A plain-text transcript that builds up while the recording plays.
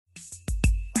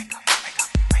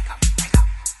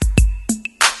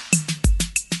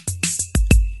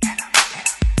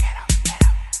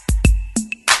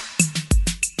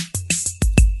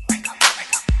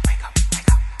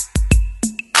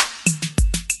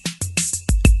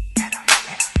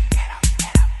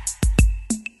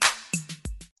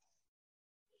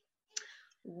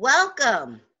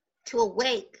Welcome to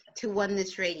Awake to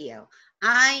Oneness Radio.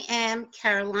 I am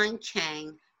Caroline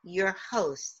Chang, your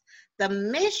host. The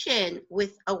mission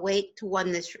with Awake to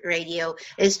Oneness Radio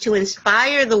is to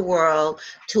inspire the world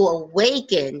to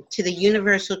awaken to the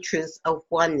universal truth of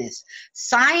oneness.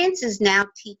 Science is now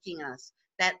teaching us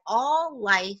that all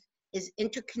life is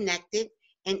interconnected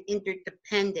and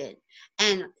interdependent.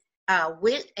 And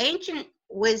with ancient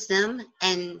wisdom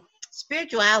and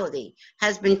spirituality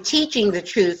has been teaching the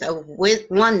truth of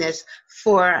oneness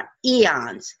for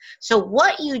eons. So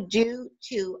what you do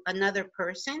to another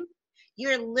person,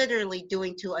 you're literally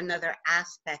doing to another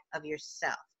aspect of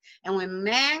yourself. And when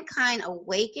mankind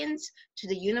awakens to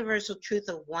the universal truth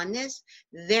of oneness,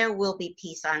 there will be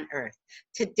peace on earth.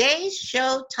 Today's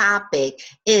show topic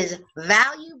is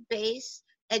value-based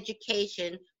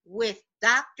education with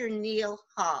Dr. Neil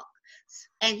Hawk.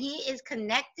 And he is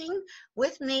connecting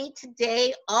with me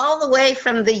today all the way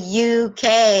from the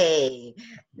UK.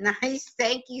 Nice.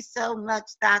 Thank you so much,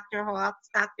 Dr. Hawks,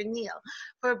 Dr. Neil,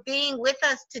 for being with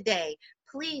us today.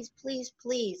 Please, please,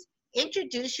 please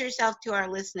introduce yourself to our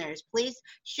listeners. Please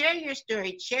share your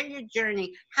story, share your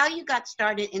journey, how you got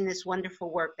started in this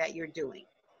wonderful work that you're doing.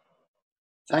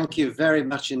 Thank you very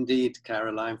much indeed,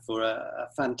 Caroline, for a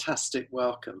fantastic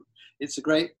welcome. It's a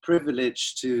great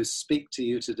privilege to speak to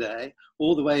you today,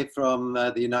 all the way from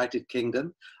the United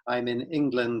Kingdom. I'm in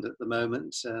England at the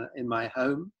moment, in my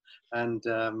home, and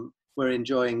we're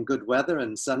enjoying good weather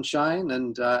and sunshine,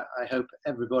 and I hope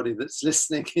everybody that's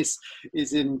listening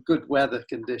is in good weather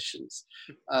conditions.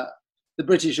 The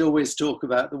British always talk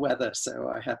about the weather, so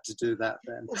I had to do that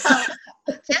then. Well,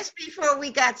 just before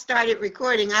we got started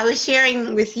recording, I was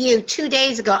sharing with you 2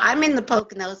 days ago. I'm in the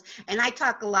Poconos, and I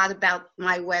talk a lot about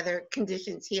my weather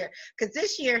conditions here, because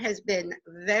this year has been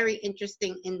very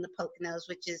interesting in the Poconos,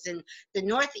 which is in the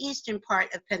northeastern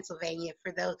part of Pennsylvania.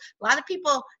 For those, a lot of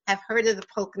people have heard of the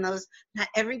Poconos. Not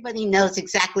everybody knows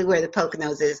exactly where the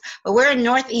Poconos is, but we're in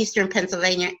northeastern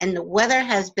Pennsylvania, and the weather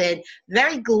has been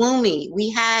very gloomy.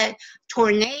 We had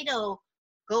tornado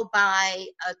go by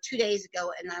 2 days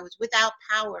ago, and I was without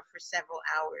power for several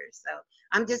hours. So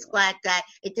I'm just glad that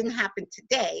it didn't happen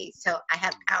today, so I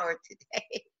have power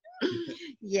today.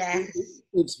 Yes.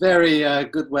 It's very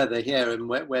good weather here, and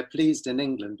we're pleased in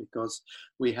England because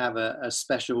we have a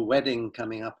special wedding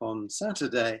coming up on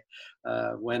Saturday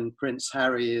when Prince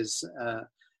Harry is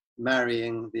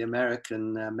marrying the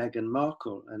American Meghan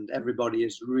Markle, and everybody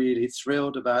is really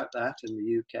thrilled about that in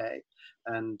the UK.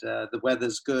 And the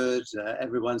weather's good,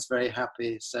 everyone's very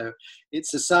happy. So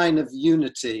it's a sign of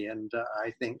unity, and I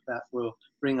think that will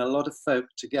bring a lot of folk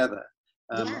together.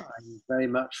 Yes. I'm very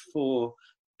much for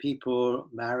people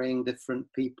marrying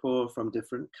different people from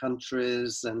different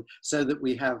countries, and so that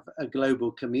we have a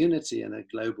global community and a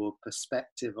global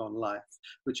perspective on life,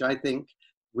 which I think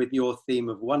with your theme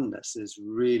of oneness is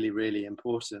really, really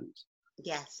important.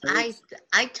 Yes,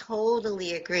 I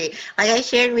totally agree. Like I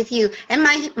shared with you, and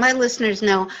my listeners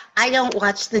know, I don't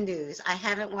watch the news. I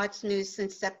haven't watched news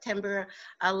since September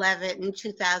 11th in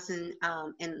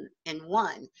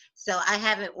 2001. So I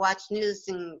haven't watched news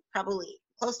in probably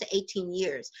close to 18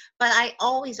 years. But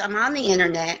I'm on the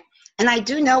internet, and I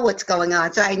do know what's going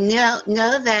on. So I know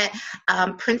that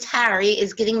Prince Harry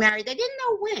is getting married. I didn't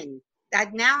know when.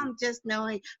 Now I'm just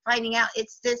finding out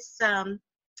it's this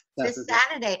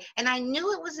Saturday, and I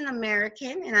knew it was an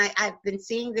American, and I've been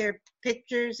seeing their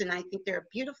pictures, and I think they're a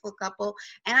beautiful couple,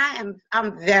 and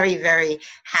I'm very, very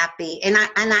happy, and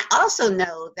I also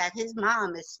know that his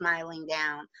mom is smiling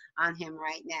down on him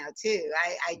right now too.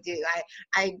 I do.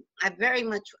 I very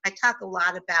much, I talk a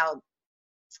lot about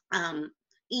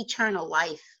eternal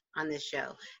life on this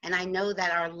show, and I know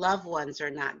that our loved ones are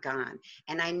not gone,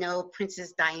 and I know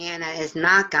Princess Diana is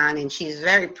not gone, and she's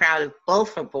very proud of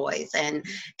both her boys, and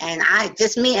I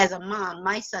just, me as a mom,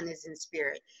 my son is in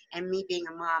spirit, and me being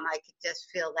a mom, I could just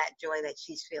feel that joy that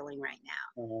she's feeling right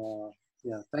now.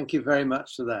 Yeah, thank you very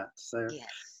much for that. So yes.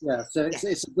 Yeah, so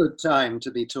it's a good time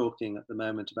to be talking at the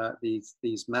moment about these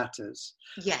matters.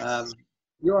 Yes.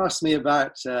 You asked me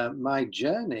about my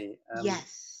journey.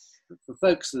 Yes. For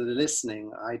folks that are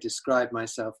listening, I describe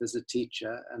myself as a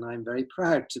teacher, and I'm very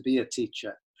proud to be a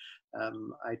teacher.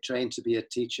 I trained to be a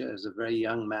teacher as a very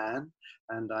young man,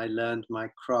 and I learned my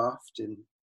craft in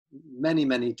many,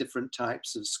 many different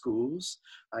types of schools.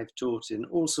 I've taught in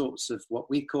all sorts of what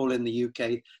we call in the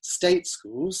UK state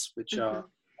schools, which are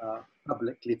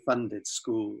publicly funded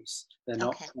schools. They're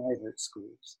not private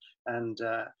schools. And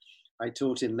I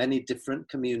taught in many different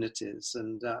communities,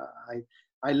 and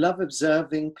I love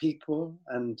observing people,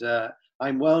 and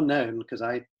I'm well known because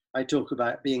I talk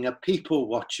about being a people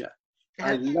watcher.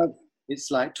 I love,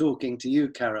 it's like talking to you,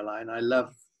 Caroline. I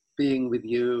love being with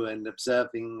you and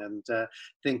observing and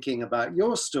thinking about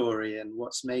your story and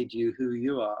what's made you who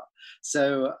you are.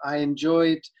 So I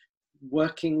enjoyed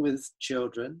working with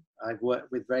children. I've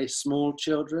worked with very small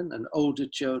children and older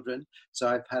children. So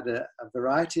I've had a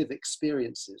variety of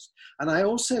experiences. And I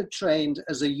also trained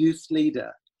as a youth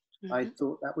leader. Mm-hmm. I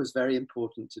thought that was very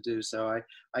important to do. So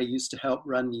I used to help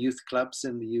run youth clubs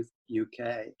in the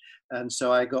UK. And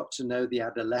so I got to know the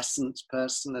adolescent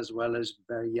person as well as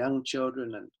very young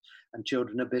children and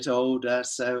children a bit older.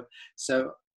 So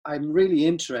I'm really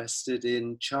interested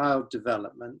in child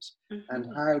development mm-hmm.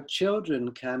 and how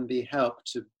children can be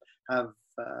helped to have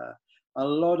a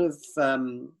lot of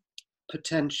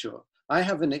potential. I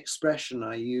have an expression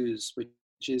I use, which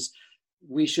is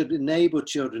we should enable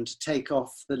children to take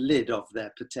off the lid of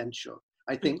their potential.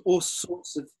 I think all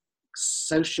sorts of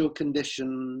social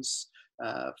conditions,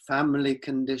 family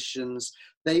conditions,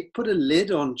 they put a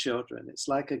lid on children. It's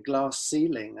like a glass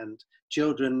ceiling, and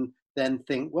children then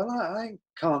think, well, I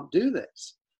can't do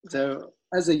this. So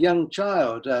as a young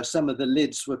child, some of the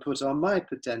lids were put on my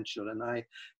potential, and I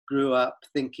grew up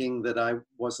thinking that I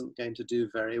wasn't going to do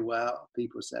very well.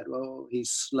 People said, well,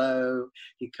 he's slow,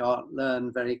 he can't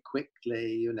learn very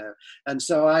quickly, you know. And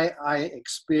so I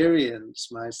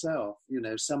experienced myself, you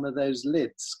know, some of those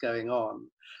lids going on.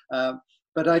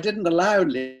 But I didn't allow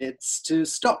lids to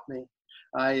stop me.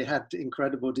 I had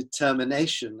incredible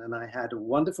determination, and I had a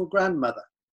wonderful grandmother.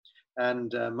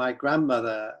 And my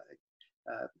grandmother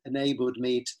enabled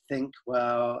me to think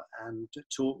well and to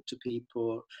talk to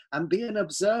people and be an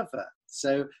observer.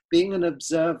 So being an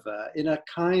observer in a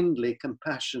kindly,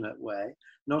 compassionate way,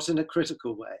 not in a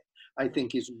critical way, I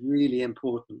think is really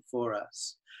important for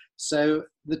us. So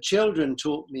the children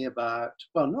taught me about,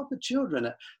 well, not the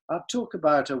children, I'll talk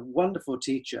about a wonderful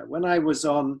teacher. When I was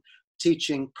on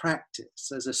teaching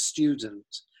practice as a student,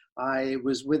 I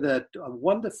was with a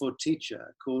wonderful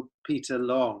teacher called Peter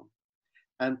Long.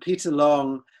 And Peter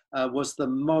Long was the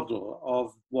model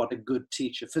of what a good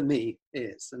teacher for me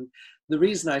is. And the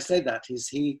reason I say that is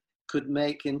he could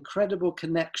make incredible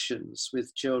connections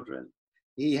with children.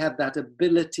 He had that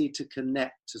ability to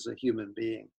connect as a human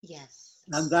being. Yes.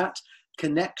 And that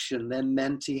connection then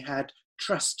meant he had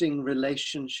trusting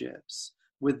relationships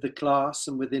with the class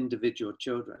and with individual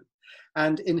children.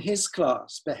 And in his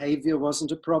class, behavior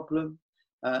wasn't a problem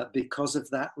because of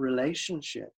that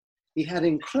relationship. He had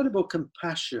incredible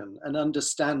compassion and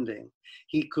understanding.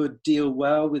 He could deal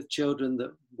well with children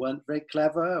that weren't very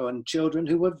clever and children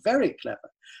who were very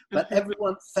clever. But mm-hmm.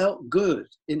 everyone felt good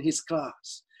in his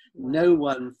class. No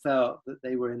one felt that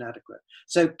they were inadequate.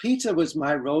 So Peter was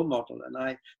my role model. And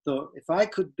I thought if I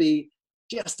could be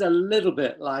just a little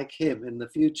bit like him in the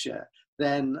future,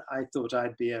 then I thought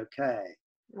I'd be okay.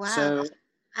 Wow. So,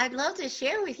 I'd love to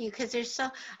share with you because there's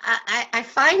I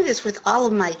find this with all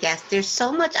of my guests. There's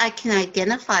so much I can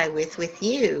identify with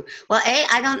you. Well,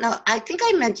 I don't know. I think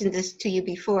I mentioned this to you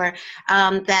before,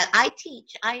 that I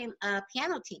am a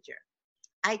piano teacher.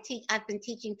 I've been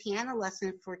teaching piano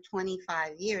lessons for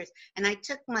 25 years, and I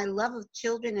took my love of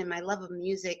children and my love of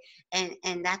music,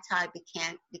 and that's how I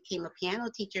became a piano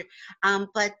teacher.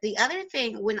 But the other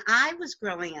thing, when I was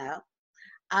growing up,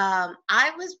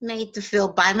 I was made to feel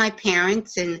by my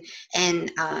parents and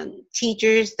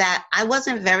teachers that I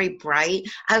wasn't very bright.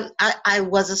 I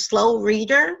was a slow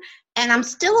reader, and I'm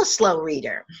still a slow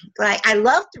reader. Like, I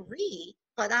love to read,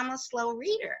 but I'm a slow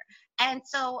reader. And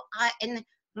so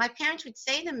my parents would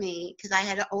say to me, because I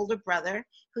had an older brother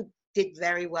who did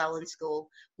very well in school,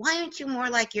 why aren't you more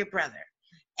like your brother?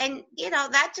 And, you know,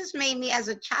 that just made me, as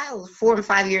a child, 4 and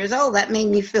 5 years old, that made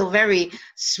me feel very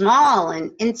small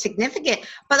and insignificant.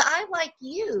 But I, like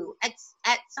you, at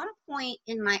some point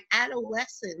in my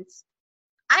adolescence,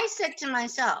 I said to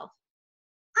myself,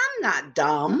 I'm not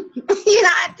dumb. You know,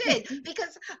 I did.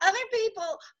 Because other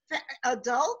people,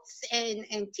 adults and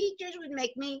teachers would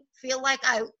make me feel like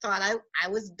I thought I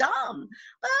was dumb.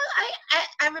 But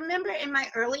I remember in my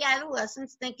early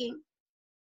adolescence thinking,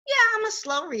 yeah, I'm a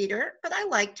slow reader, but I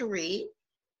like to read.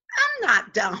 I'm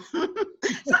not dumb.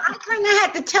 So I kind of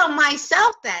had to tell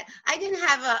myself that. I didn't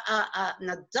have an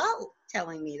adult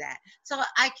telling me that. So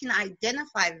I can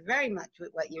identify very much with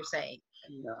what you're saying.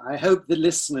 I hope the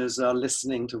listeners are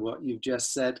listening to what you've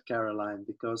just said, Caroline,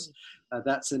 because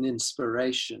that's an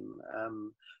inspiration.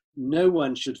 No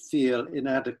one should feel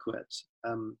inadequate.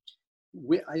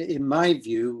 In my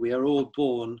view, we are all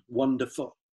born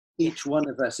wonderful. Each one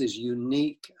of us is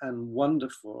unique and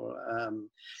wonderful.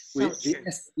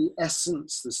 The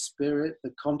essence, the spirit,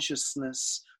 the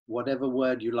consciousness, whatever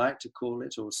word you like to call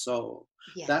it, or soul,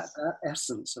 yes. that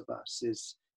essence of us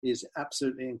is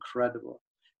absolutely incredible.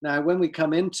 Now, when we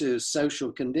come into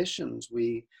social conditions,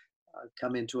 we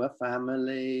come into a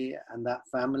family, and that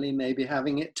family may be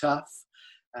having it tough.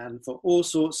 And for all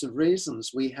sorts of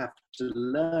reasons, we have to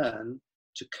learn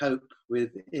to cope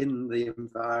within the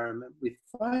environment we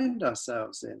find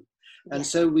ourselves in. And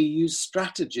so we use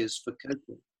strategies for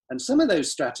coping. And some of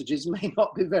those strategies may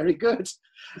not be very good,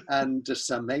 and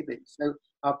some may be. So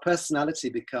our personality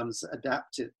becomes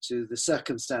adapted to the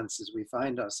circumstances we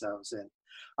find ourselves in.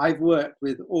 I've worked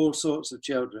with all sorts of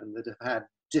children that have had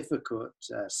difficult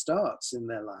starts in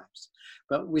their lives.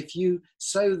 But if you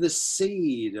sow the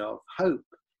seed of hope,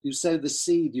 you sow the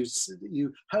seed,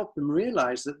 you help them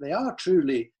realize that they are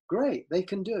truly great, they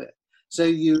can do it. So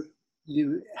you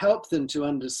help them to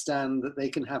understand that they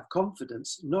can have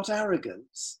confidence, not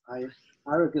arrogance.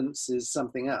 Arrogance is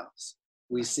something else.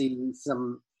 We see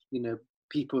some,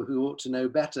 people who ought to know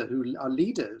better, who are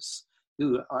leaders,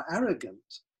 who are arrogant.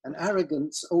 And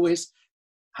arrogance always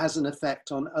has an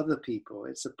effect on other people.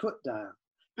 It's a put down.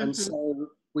 Mm-hmm. And so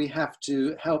we have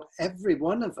to help every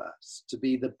one of us to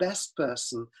be the best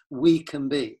person we can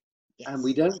be. Yes. And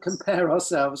we don't compare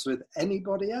ourselves with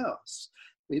anybody else.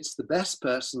 It's the best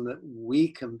person that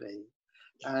we can be.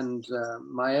 Yes. And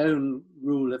my own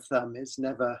rule of thumb is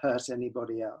never hurt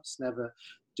anybody else, never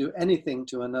do anything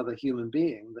to another human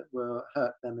being that will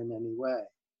hurt them in any way.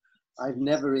 I've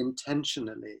never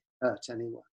intentionally hurt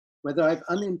anyone. Whether I've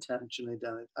unintentionally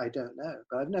done it, I don't know,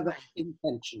 but I've never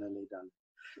intentionally done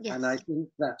it. Yes. And I think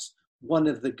that's one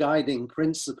of the guiding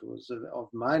principles of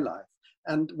my life.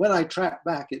 And when I track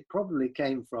back, it probably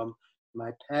came from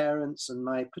my parents and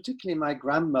particularly my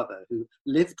grandmother, who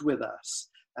lived with us.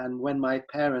 And when my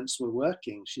parents were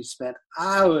working, she spent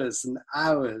hours and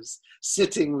hours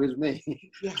sitting with me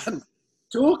and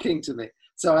talking to me.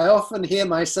 So I often hear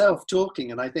myself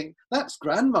talking and I think, that's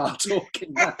grandma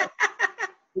talking now.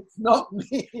 It's not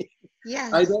me.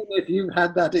 Yes. I don't know if you've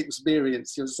had that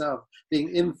experience yourself,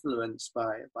 being influenced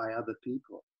by other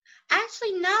people.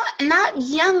 Actually, not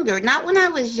younger, not when I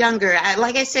was younger.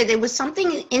 Like I said, it was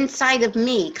something inside of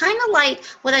me, kind of like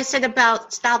what I said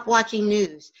about stop watching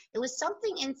news. It was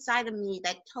something inside of me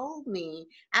that told me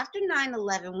after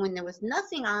 9/11, when there was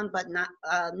nothing on but not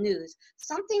news,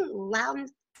 something loud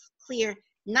and clear,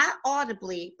 not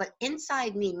audibly, but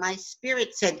inside me, my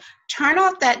spirit said, turn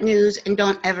off that news and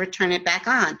don't ever turn it back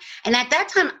on. And at that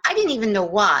time, I didn't even know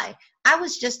why. I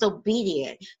was just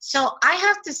obedient. So I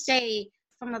have to say,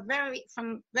 from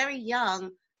very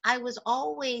young, I was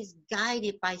always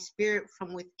guided by spirit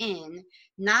from within,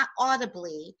 not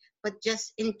audibly, but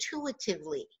just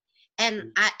intuitively.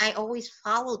 And I always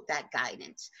followed that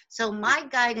guidance. So my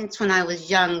guidance when I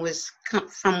was young was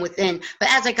from within. But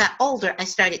as I got older, I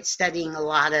started studying a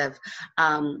lot of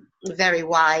very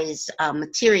wise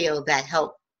material that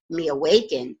helped me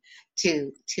awaken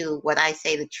to what I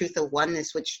say the truth of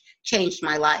oneness, which changed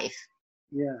my life.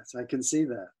 Yes, I can see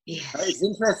that. Yes. It's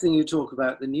interesting you talk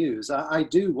about the news. I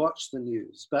do watch the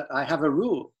news, but I have a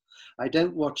rule. I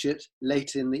don't watch it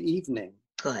late in the evening.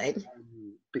 Good.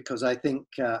 Because I think,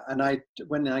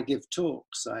 when I give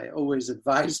talks, I always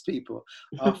advise people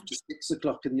after 6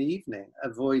 o'clock in the evening,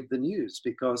 avoid the news,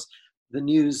 because the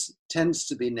news tends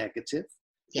to be negative.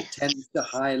 Yes. It tends to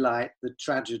highlight the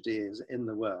tragedies in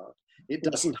the world. It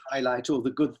doesn't highlight all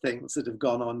the good things that have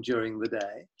gone on during the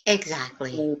day.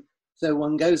 Exactly. So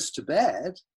one goes to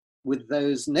bed with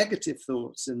those negative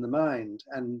thoughts in the mind,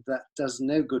 and that does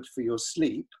no good for your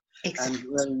sleep and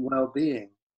your own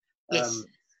well-being. Yes,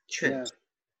 true. Yeah.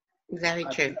 Very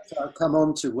true. I'll come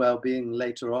on to well-being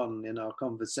later on in our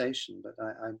conversation, but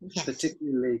I'm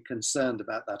particularly concerned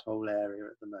about that whole area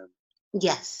at the moment.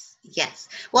 Yes.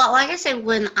 Well, like I said,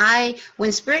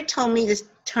 when Spirit told me to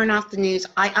turn off the news,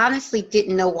 I honestly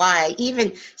didn't know why. I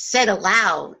even said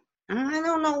aloud, I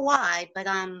don't know why, but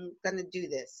I'm going to do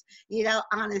this,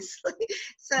 honestly.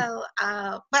 So,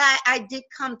 but I did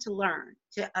come to learn,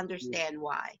 to understand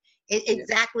why.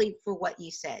 Exactly for what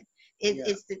you said.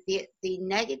 It's the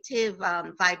negative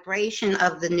vibration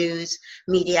of the news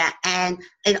media, and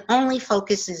it only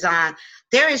focuses on,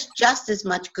 there is just as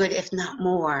much good, if not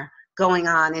more, going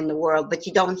on in the world, but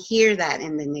you don't hear that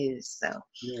in the news. So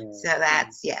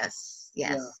that's, yes.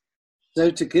 Yeah. So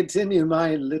to continue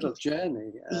my little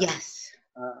journey,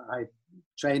 I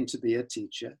trained to be a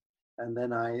teacher, and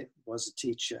then I was a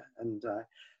teacher, and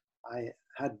I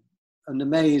had an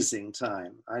amazing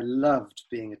time. I loved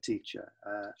being a teacher.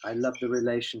 I loved the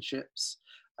relationships.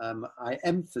 I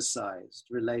emphasized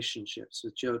relationships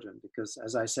with children because,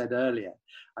 as I said earlier,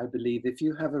 I believe if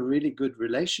you have a really good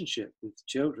relationship with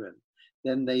children,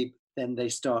 then they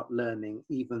start learning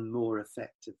even more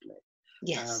effectively.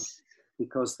 Yes.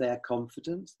 Because they're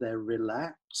confident, they're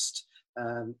relaxed,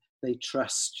 they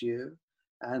trust you,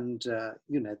 and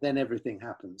then everything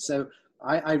happens. So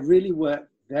I really worked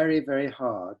very, very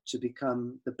hard to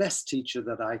become the best teacher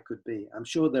that I could be. I'm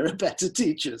sure there are better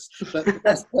teachers, but the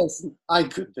best person I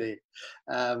could be.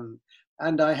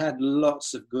 And I had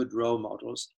lots of good role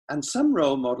models, and some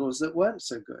role models that weren't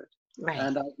so good. Right.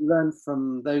 And I learned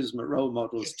from those role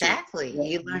models. Exactly. Too.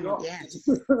 You learn, yes.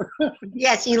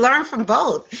 Yes, you learn from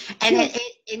both. And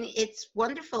it's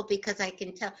wonderful because I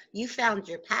can tell you found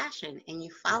your passion and you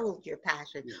followed your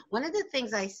passion. Yeah. One of the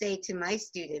things I say to my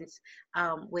students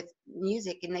with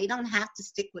music, and they don't have to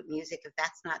stick with music if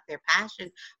that's not their passion,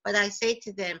 but I say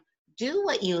to them, do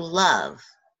what you love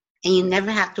and you never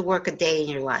have to work a day in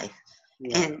your life.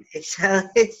 Yeah. And so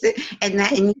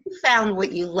and you found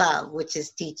what you love, which is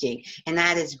teaching, and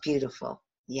that is beautiful.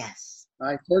 Yes,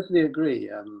 I totally agree.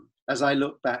 As I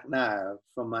look back now,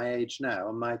 from my age now,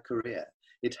 on my career,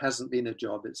 it hasn't been a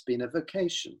job; it's been a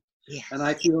vocation. Yes. And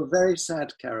I feel very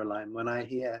sad, Caroline, when I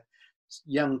hear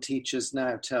young teachers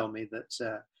now tell me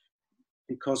that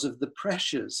because of the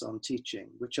pressures on teaching,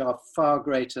 which are far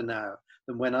greater now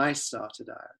than when I started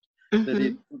out,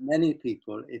 that for many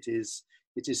people it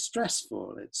is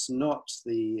stressful. It's not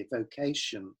the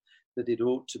vocation that it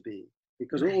ought to be,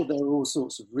 because there are all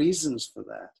sorts of reasons for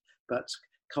that. But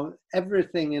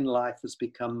everything in life has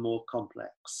become more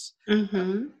complex.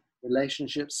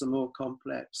 Relationships are more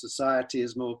complex. Society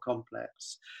is more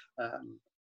complex.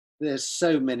 There's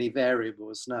so many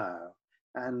variables now.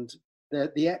 And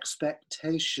the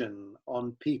expectation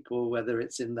on people, whether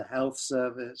it's in the health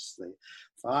service, the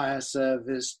fire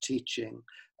service, teaching,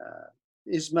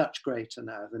 is much greater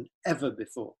now than ever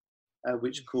before,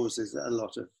 which causes a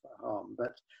lot of harm.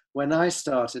 But when I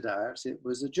started out, it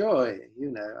was a joy,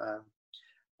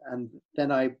 and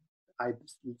then I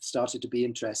started to be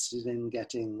interested in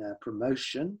getting a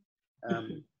promotion,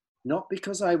 not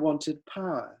because I wanted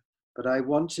power, but I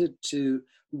wanted to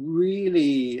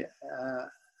really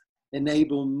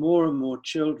enable more and more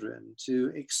children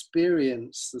to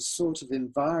experience the sort of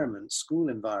environment, school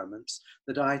environments,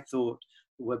 that I thought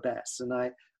were best. And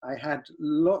I had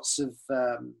lots of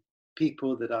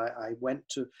people that I went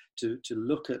to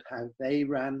look at how they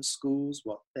ran schools,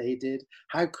 what they did.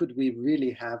 How could we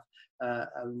really have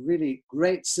a really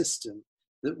great system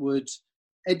that would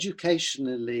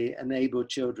educationally enable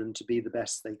children to be the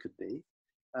best they could be,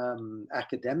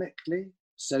 academically,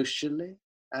 socially,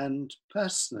 and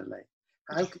personally?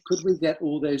 How could we get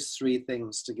all those three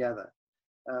things together?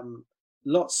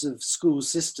 Lots of school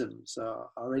systems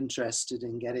are interested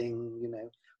in getting,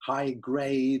 high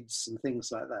grades and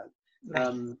things like that.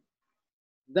 Right.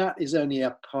 That is only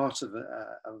a part of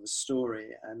a story,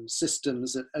 and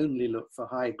systems that only look for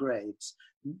high grades,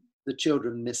 the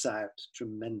children miss out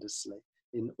tremendously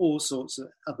in all sorts of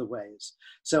other ways.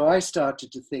 So I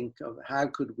started to think of how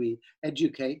could we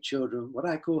educate children, what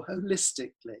I call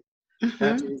holistically.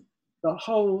 That is the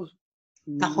whole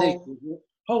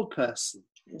person.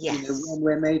 Yes. When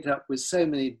we're made up with so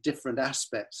many different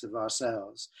aspects of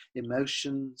ourselves,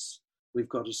 emotions, we've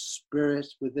got a spirit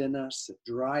within us that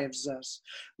drives us,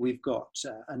 we've got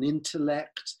an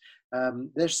intellect,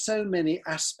 there's so many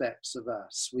aspects of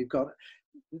us. We've got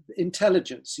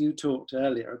intelligence. You talked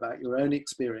earlier about your own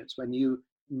experience when you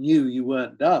knew you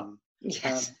weren't dumb.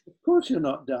 Yes. Of course you're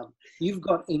not dumb. You've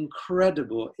got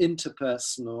incredible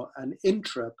interpersonal and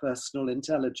intrapersonal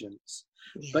intelligence.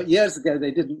 Yes. But years ago,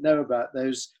 they didn't know about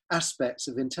those aspects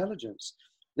of intelligence.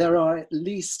 There are at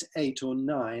least 8 or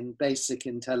 9 basic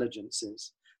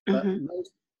intelligences, but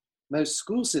most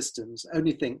school systems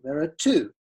only think there are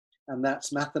 2, and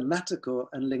that's mathematical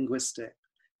and linguistic.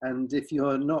 And if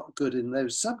you're not good in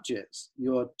those subjects,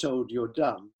 you're told you're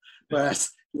dumb,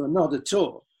 whereas you're not at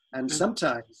all. And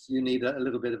sometimes you need a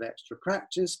little bit of extra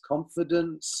practice,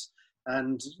 confidence,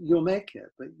 and you'll make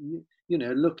it. But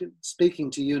look at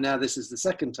speaking to you now. This is the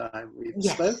second time we've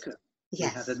spoken.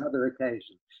 Yes. We had another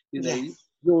occasion.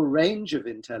 Your range of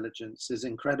intelligence is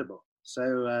incredible.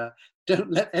 So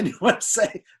don't let anyone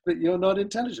say that you're not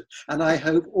intelligent. And I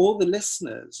hope all the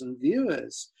listeners and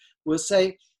viewers will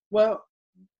say, well,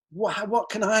 what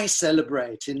can I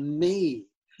celebrate in me?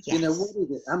 Yes. What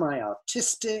is it? Am I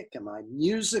artistic? Am I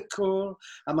musical?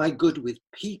 Am I good with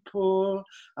people?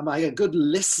 Am I a good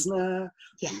listener?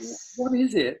 Yes. What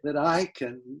is it that I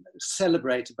can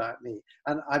celebrate about me?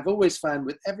 And I've always found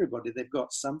with everybody, they've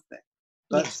got something.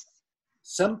 But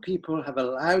some people have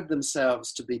allowed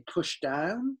themselves to be pushed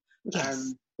down,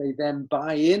 and they then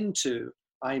buy into,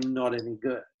 I'm not any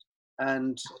good.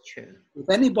 And if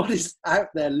anybody's out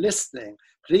there listening,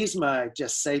 please may I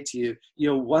just say to you,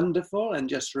 you're wonderful, and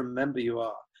just remember you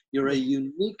are. You're a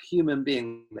unique human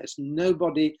being. There's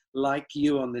nobody like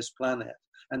you on this planet.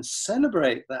 And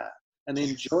celebrate that and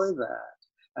enjoy that,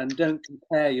 and don't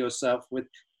compare yourself with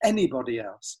anybody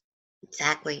else.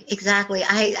 Exactly.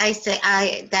 I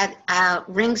say that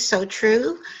rings so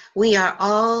true. We are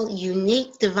all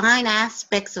unique, divine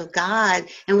aspects of God,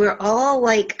 and we're all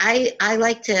like I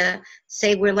like to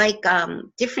say we're like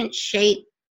different shaped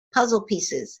puzzle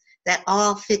pieces that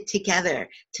all fit together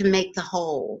to make the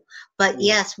whole. But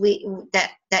yes,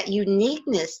 that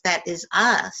uniqueness that is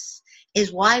us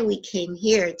is why we came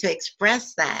here to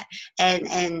express that,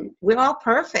 and we're all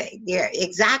perfect. Yeah,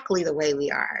 exactly the way we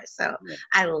are. So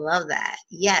I love that.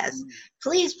 Yes,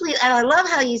 please. And I love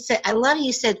how you said. I love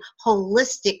you said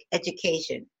holistic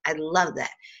education. I love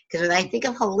that, because when I think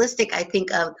of holistic, I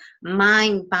think of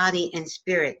mind, body, and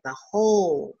spirit, the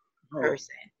whole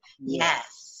person.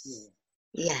 Yes.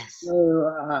 Yes.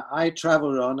 So I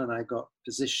traveled on, and I got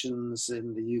positions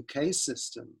in the UK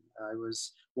system. I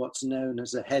was what's known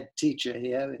as a head teacher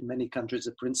here, in many countries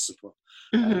a principal.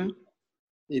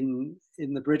 In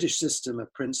the British system, a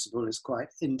principal is quite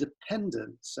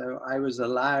independent, so I was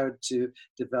allowed to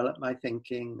develop my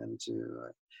thinking and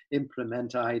to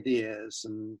implement ideas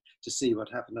and to see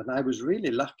what happened. And I was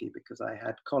really lucky because I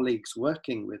had colleagues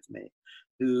working with me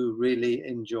who really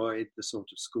enjoyed the sort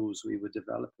of schools we were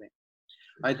developing.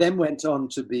 I then went on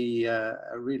to be a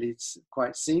really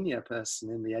quite senior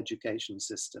person in the education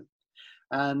system.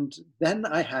 And then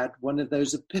I had one of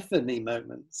those epiphany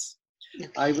moments.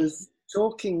 I was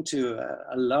talking to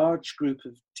a large group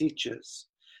of teachers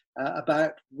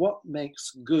about what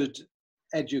makes good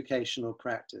educational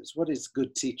practice, what is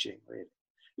good teaching, really.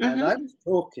 And I was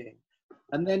talking,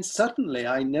 and then suddenly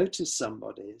I noticed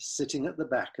somebody sitting at the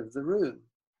back of the room.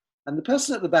 And the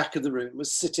person at the back of the room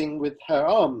was sitting with her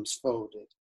arms folded,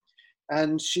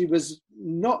 and she was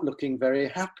not looking very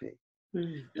happy.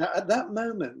 Now, at that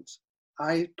moment,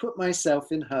 I put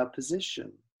myself in her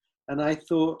position, and I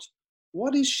thought,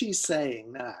 what is she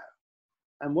saying now?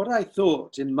 And what I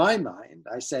thought in my mind,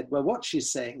 I said, well, what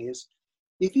she's saying is,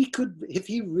 if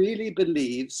he really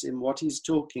believes in what he's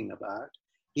talking about,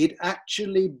 he'd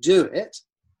actually do it,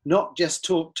 not just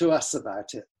talk to us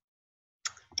about it.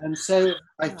 And so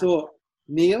I thought,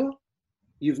 Neil,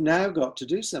 you've now got to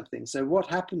do something. So what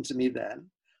happened to me then?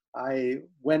 I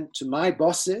went to my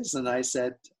bosses and I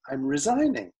said, I'm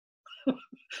resigning.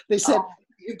 They said,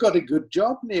 you've got a good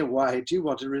job, Neil. Why do you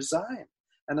want to resign?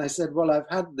 And I said, well, I've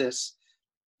had this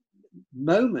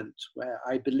moment where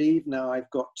I believe now I've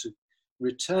got to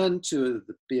return to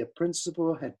be a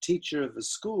principal, head teacher of a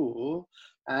school,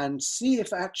 and see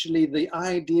if actually the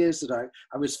ideas that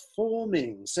I was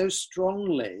forming so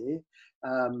strongly,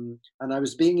 and I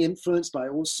was being influenced by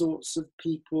all sorts of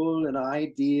people and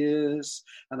ideas,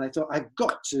 and I thought, I've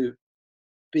got to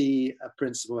be a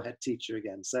principal head teacher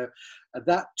again. So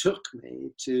that took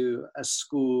me to a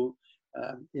school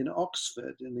in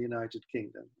Oxford in the United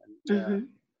Kingdom. And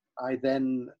I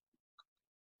then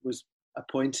was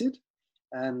appointed,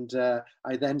 and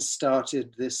I then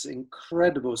started this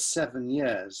incredible 7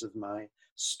 years of my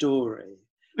story,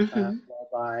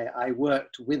 whereby I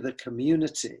worked with a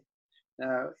community.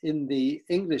 Now, in the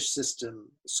English system,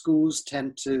 schools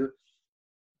tend to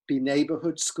be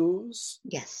neighborhood schools.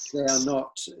 Yes. They are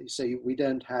not, so we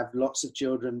don't have lots of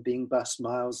children being bused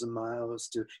miles and miles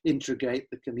to integrate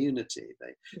the community.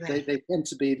 They tend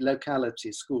to be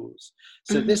locality schools.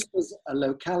 So this was a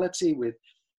locality with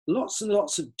lots and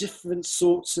lots of different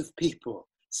sorts of people.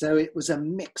 So it was a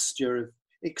mixture of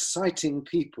exciting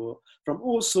people from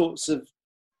all sorts of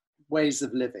ways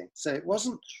of living. So it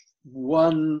wasn't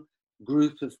one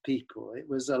group of people, it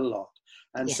was a lot.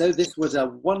 And so this was a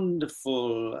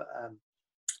wonderful,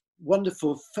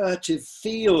 wonderful fertile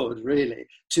field, really,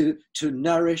 to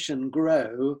nourish and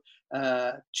grow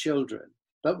children.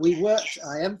 But we worked,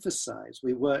 I emphasize,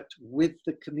 we worked with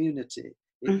the community.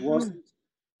 It wasn't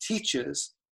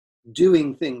teachers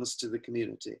doing things to the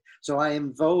community. So I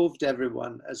involved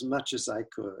everyone as much as I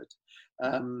could.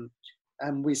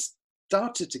 And we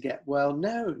started to get well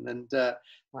known. And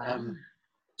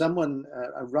someone,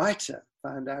 a writer,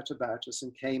 found out about us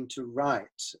and came to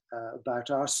write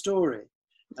about our story.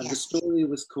 And the story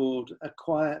was called A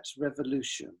Quiet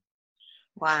Revolution.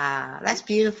 Wow, that's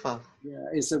beautiful. Yeah,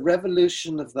 it's a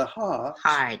revolution of the heart,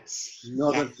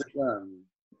 not of the gun.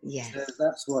 Yes. So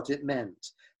that's what it meant.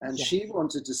 And she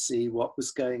wanted to see what was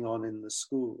going on in the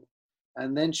school.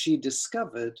 And then she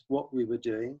discovered what we were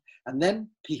doing. And then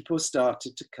people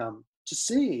started to come to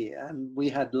see. And we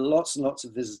had lots and lots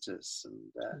of visitors. And,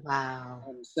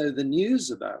 and so the news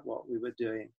about what we were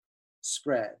doing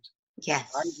spread.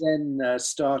 Yes. I then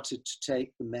started to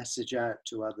take the message out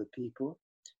to other people.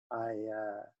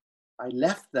 I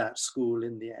left that school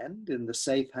in the end in the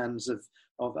safe hands of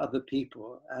other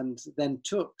people, and then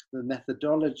took the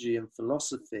methodology and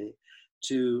philosophy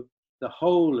to the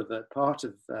whole of a part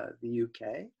of the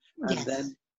UK. And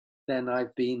Yes. then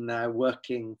I've been now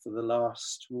working for the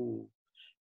last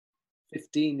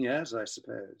 15 years, I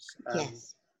suppose.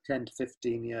 Yes. 10 to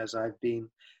 15 years I've been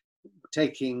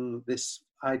taking this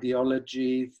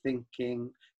ideology,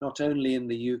 thinking, not only in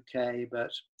the UK,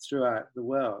 but throughout the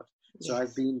world. So Yes.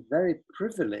 I've been very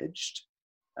privileged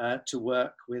to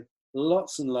work with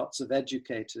lots and lots of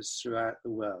educators throughout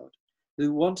the world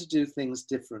who want to do things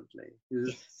differently, who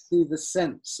Yes. see the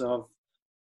sense of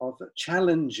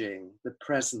challenging the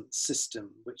present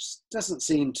system, which doesn't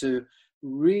seem to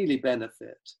really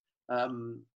benefit.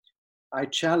 I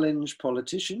challenge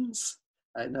politicians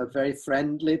in a very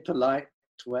friendly, polite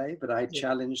way, but I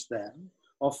challenge them.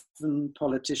 Often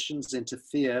politicians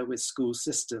interfere with school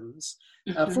systems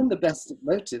from the best of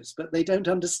motives, but they don't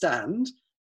understand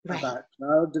about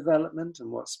child development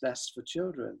and what's best for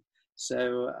children.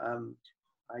 So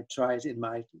I tried in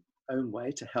my own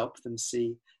way to help them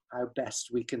see how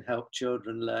best we can help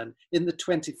children learn in the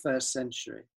 21st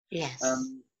century. Yes.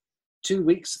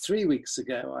 3 weeks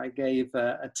ago, I gave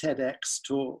a TEDx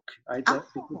talk. Are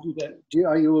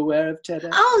you aware of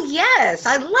TEDx? Oh, yes.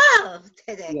 I love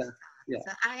TEDx. Yeah.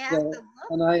 So I have to look.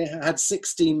 And I had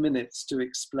 16 minutes to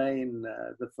explain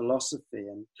the philosophy,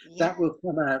 and that will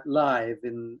come out live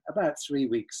in about 3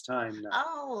 weeks' time now.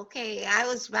 Oh, okay. I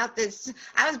was about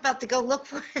to go look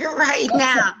for it right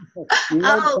now.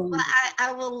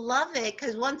 I will love it,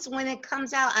 because when it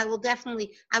comes out, I will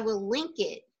link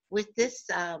it with this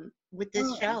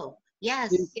show.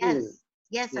 Yes.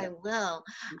 Yes, I will.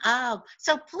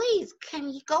 So please,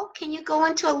 can you go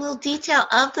into a little detail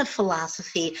of the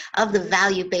philosophy of the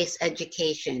value-based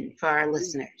education for our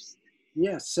listeners?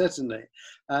 Yes, certainly.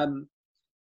 The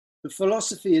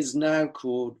philosophy is now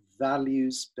called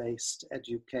values-based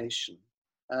education.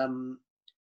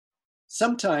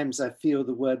 Sometimes I feel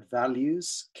the word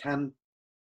values can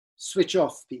switch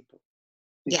off people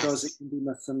because it can be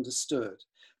misunderstood.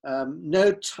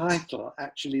 No title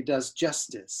actually does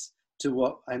justice to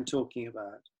what I'm talking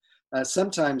about.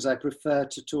 Sometimes I prefer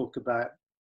to talk about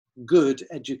good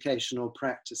educational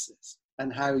practices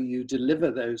and how you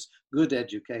deliver those good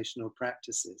educational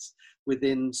practices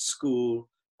within school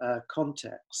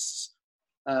contexts.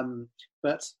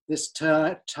 But this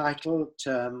title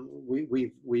term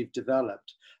we've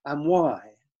developed. And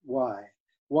why?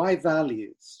 Why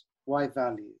values? Why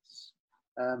values?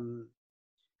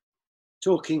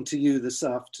 Talking to you this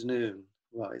afternoon.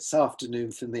 Well, it's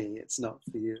afternoon for me. It's not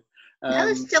for you. No,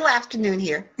 it's still afternoon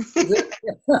here.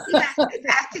 It's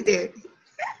afternoon.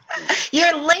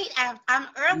 You're late. I'm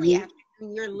early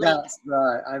afternoon. You're late. That's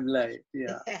right. I'm late.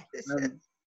 Yeah.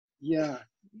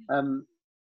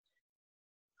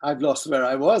 I've lost where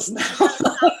I was now.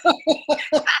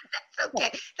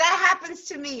 Okay, that happens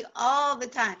to me all the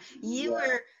time. You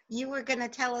were going to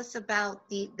tell us about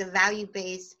the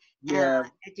value-based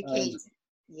education.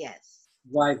 Yes.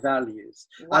 Why values?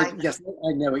 Yes,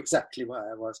 I know exactly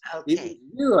why I was. Okay. It was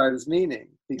you I was meaning,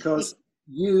 because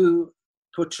you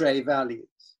portray values.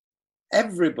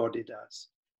 Everybody does.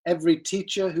 Every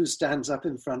teacher who stands up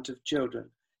in front of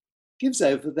children gives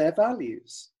over their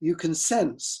values. You can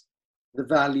sense the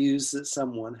values that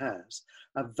someone has.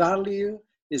 A value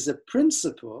is a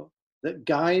principle that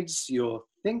guides your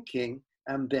thinking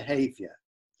and behavior.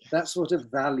 That's what a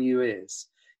value is.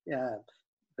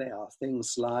 They are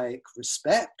things like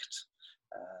respect,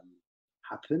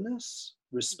 happiness,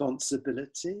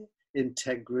 responsibility,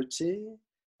 integrity,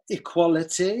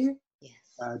 equality,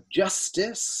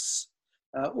 justice.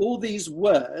 All these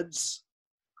words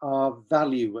are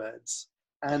value words.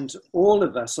 And all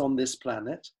of us on this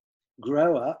planet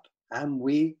grow up and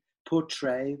we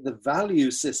portray the value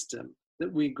system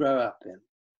that we grow up in.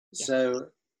 Yes. So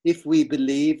if we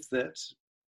believe that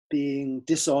being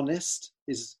dishonest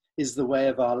is the way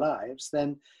of our lives,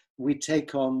 then we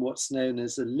take on what's known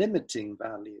as a limiting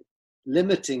value.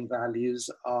 Limiting values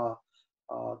are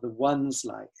the ones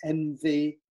like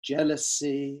envy,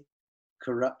 jealousy,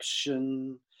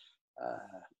 corruption,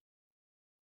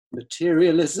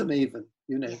 materialism even.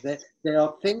 They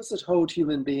are things that hold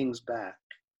human beings back.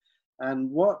 And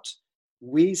what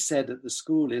we said at the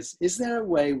school is there a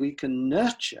way we can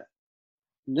nurture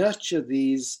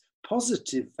these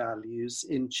positive values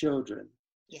in children?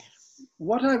 Yes.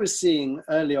 What I was seeing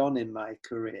early on in my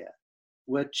career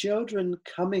were children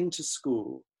coming to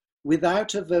school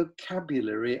without a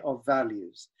vocabulary of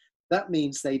values. That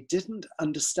means they didn't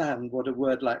understand what a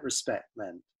word like respect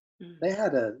meant. They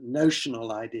had a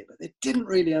notional idea, but they didn't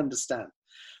really understand.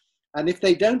 And if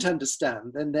they don't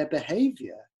understand, then their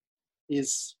behavior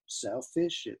is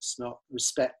selfish, it's not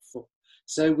respectful.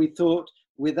 So we thought,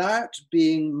 without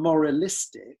being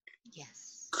moralistic,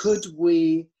 Yes. could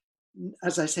we,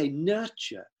 as I say,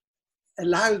 nurture,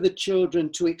 allow the children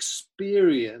to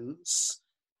experience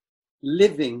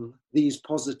living these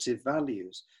positive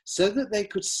values so that they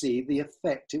could see the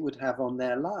effect it would have on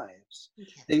their lives. Yes.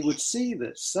 They would see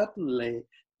that suddenly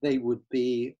they would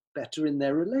be better in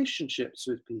their relationships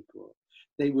with people.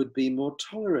 They would be more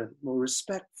tolerant, more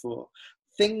respectful.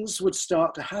 Things would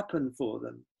start to happen for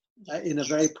them in a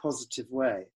very positive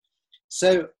way.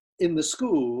 So in the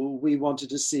school, we wanted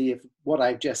to see if what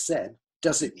I've just said,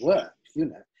 does it work? You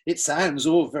know, it sounds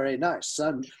all very nice.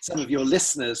 Some of your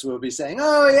listeners will be saying,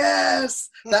 oh yes,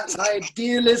 that's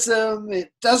idealism.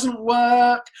 It doesn't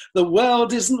work. The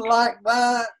world isn't like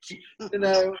that. You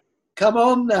know, come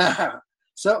on now.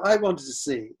 So I wanted to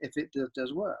see if it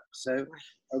does work. So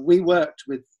we worked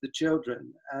with the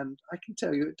children, and I can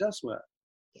tell you it does work.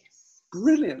 Yes.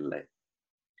 Brilliantly.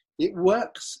 It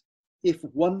works if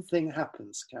one thing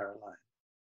happens, Caroline,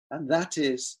 and that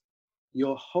is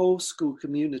your whole school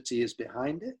community is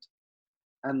behind it,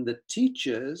 and the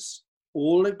teachers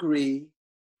all agree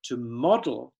to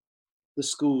model the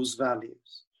school's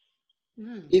values.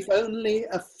 If only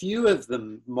a few of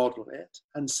them model it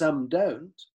and some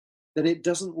don't, then it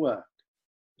doesn't work.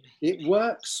 It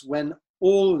works when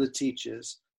all the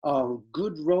teachers are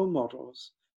good role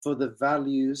models for the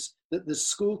values that the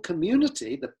school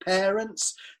community, the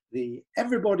parents,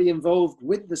 everybody involved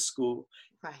with the school,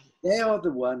 right. They are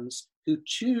the ones who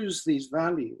choose these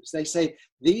values. They say,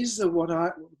 these are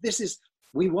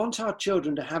we want our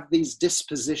children to have these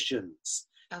dispositions,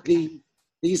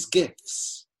 these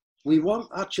gifts. We want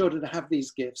our children to have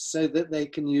these gifts so that they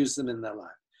can use them in their life.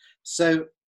 So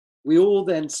we all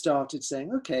then started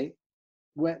saying, okay,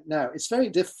 now it's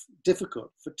very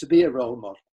difficult to be a role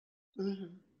model. Mm-hmm.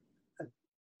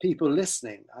 People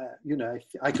listening, if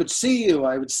I could see you,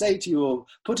 I would say to you all,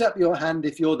 put up your hand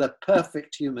if you're the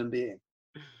perfect human being.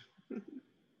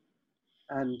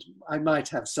 And I might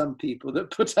have some people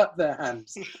that put up their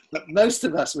hands, but most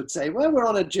of us would say, well, we're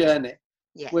on a journey.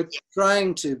 Yes. We're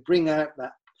trying to bring out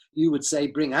that, you would say,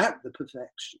 bring out the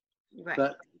perfection. Right.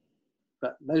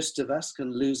 But most of us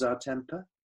can lose our temper.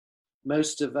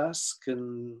 Most of us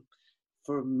can,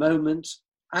 for a moment,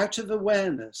 out of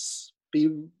awareness, be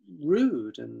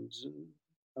rude and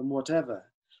whatever.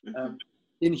 Mm-hmm.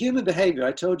 In human behavior,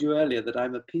 I told you earlier that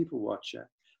I'm a people watcher.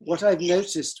 What I've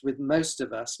noticed with most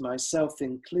of us, myself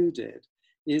included,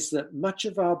 is that much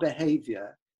of our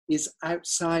behavior is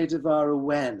outside of our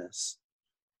awareness.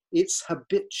 It's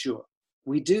habitual.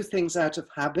 We do things out of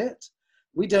habit.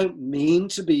 We don't mean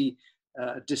to be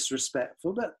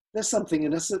disrespectful, but there's something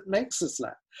in us that makes us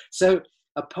that. So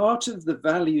a part of the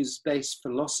values-based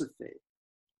philosophy,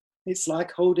 it's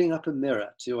like holding up a mirror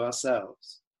to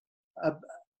ourselves,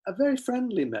 a very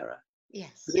friendly mirror.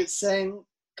 Yes. But it's saying,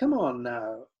 come on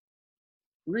now,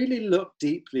 really look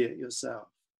deeply at yourself.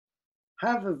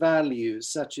 Have a value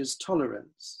such as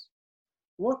tolerance.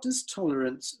 What does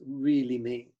tolerance really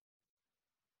mean?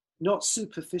 Not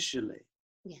superficially.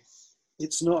 Yes.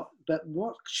 It's not, but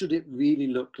what should it really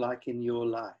look like in your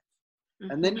life?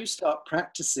 Mm-hmm. And then you start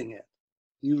practicing it.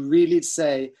 You really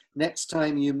say, next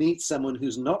time you meet someone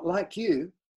who's not like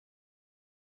you,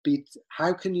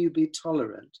 how can you be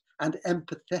tolerant and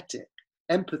empathetic?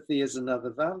 Empathy is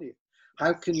another value.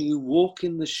 How can you walk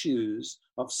in the shoes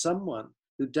of someone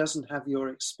who doesn't have your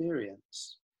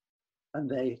experience and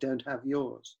they don't have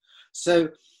yours? So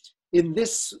in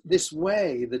this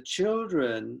way, the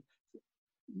children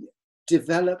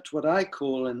developed what I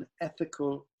call an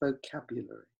ethical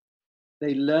vocabulary.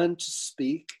 They learned to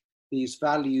speak these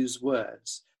values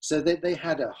words so that they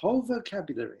had a whole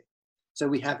vocabulary. So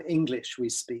we have English we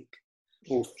speak,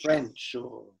 or French,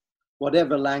 or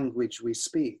whatever language we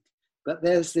speak. But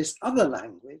there's this other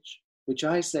language, which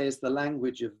I say is the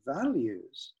language of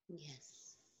values,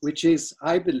 yes. which is,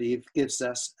 I believe, gives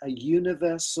us a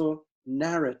universal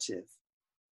narrative.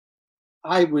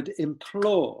 I would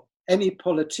implore any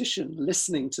politician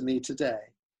listening to me today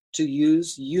to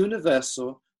use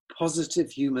universal positive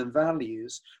human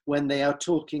values when they are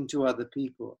talking to other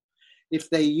people. If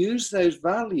they use those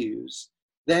values,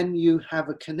 then you have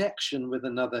a connection with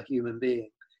another human being.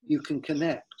 You can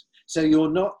connect. So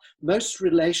most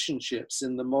relationships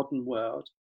in the modern world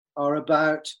are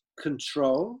about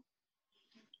control.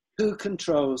 Who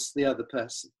controls the other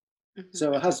person? Mm-hmm.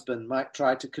 So a husband might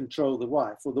try to control the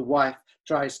wife, or the wife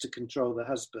tries to control the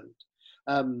husband.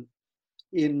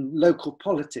 In local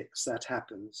politics, that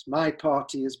happens. My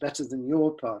party is better than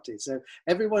your party. So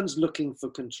everyone's looking for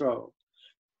control.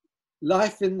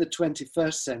 life in the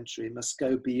 21st century must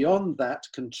go beyond that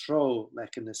control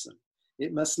mechanism.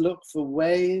 It must look for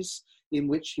ways in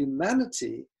which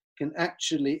humanity can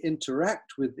actually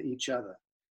interact with each other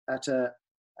at a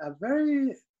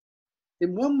very,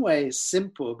 in one way,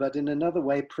 simple, but in another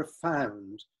way,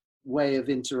 profound way of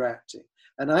interacting.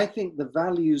 And I think the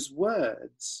values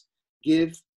words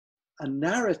give a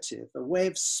narrative, a way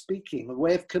of speaking, a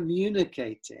way of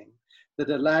communicating that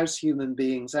allows human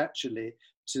beings actually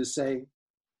to say,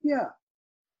 yeah,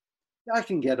 I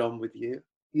can get on with you.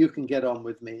 You can get on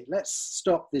with me. Let's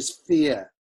stop this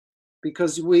fear,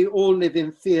 because we all live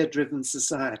in fear-driven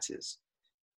societies.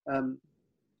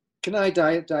 Can I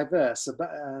diverse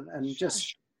about, and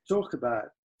just talk about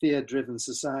fear-driven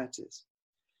societies?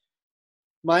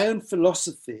 My own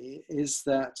philosophy is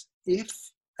that if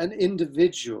an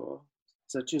individual,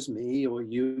 such as me or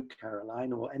you,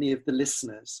 Caroline, or any of the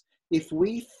listeners, if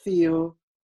we feel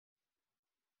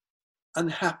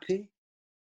unhappy,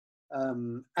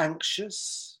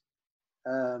 anxious,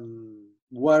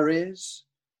 worries,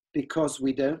 because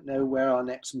we don't know where our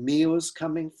next meal is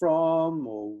coming from,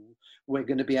 or we're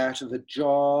going to be out of a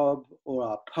job, or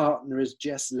our partner has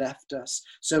just left us.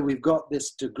 So we've got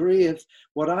this degree of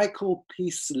what I call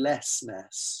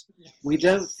peacelessness. Yes. We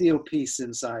don't feel peace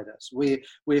inside us.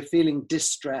 We're feeling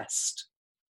distressed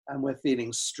and we're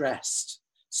feeling stressed.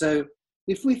 So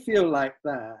if we feel like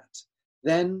that,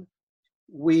 then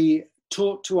we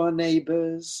talk to our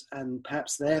neighbors and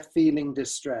perhaps they're feeling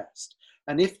distressed.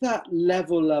 And if that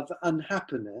level of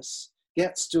unhappiness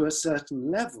gets to a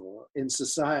certain level in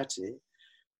society,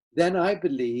 then I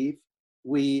believe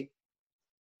we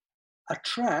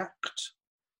attract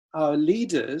our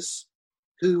leaders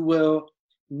who will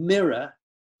mirror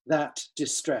that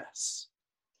distress.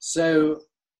 So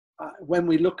when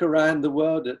we look around the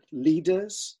world at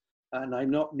leaders, and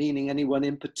I'm not meaning anyone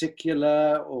in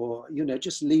particular, or,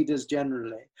 just leaders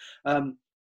generally,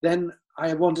 then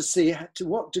I want to see to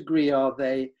what degree are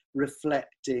they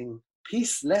reflecting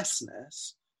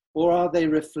peacelessness, or are they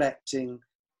reflecting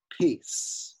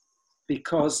peace?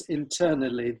 Because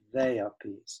internally they are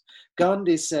peace.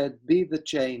 Gandhi said, be the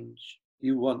change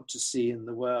you want to see in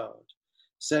the world.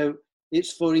 So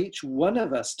it's for each one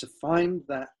of us to find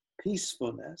that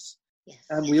peacefulness. Yes.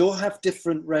 And we all have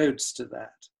different roads to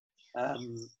that.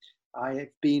 I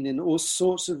have been in all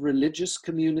sorts of religious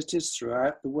communities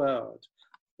throughout the world,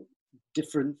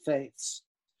 different faiths,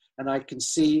 and I can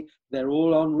see they're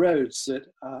all on roads that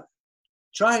are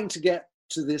trying to get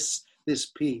to this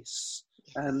peace.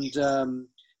 And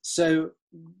so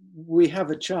we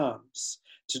have a chance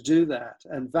to do that.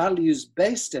 And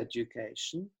values-based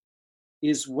education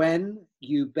is when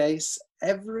you base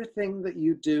everything that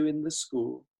you do in the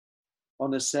school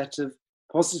on a set of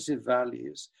positive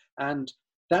values. And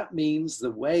that means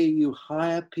the way you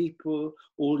hire people,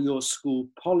 all your school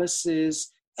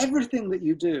policies, everything that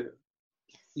you do,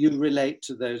 you relate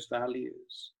to those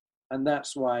values. And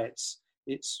that's why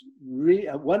it's really,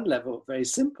 at one level, very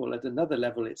simple. At another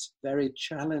level, it's very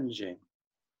challenging.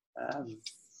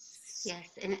 Yes,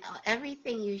 and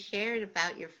everything you shared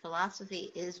about your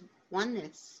philosophy is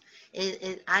oneness.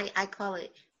 I call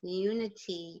it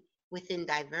unity within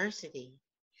diversity.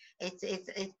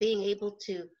 It's being able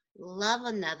to love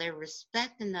another,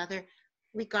 respect another,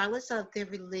 regardless of their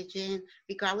religion,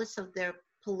 regardless of their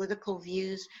political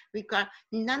views,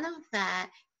 none of that.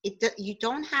 You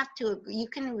don't have to. You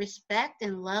can respect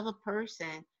and love a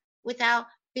person without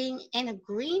being in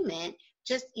agreement.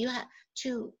 Just you have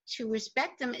to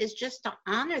respect them is just to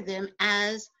honor them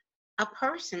as a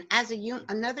person, as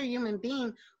another human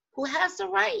being who has the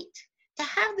right to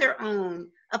have their own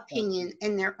opinion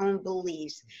and their own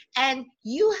beliefs. And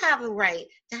you have a right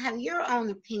to have your own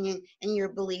opinion and your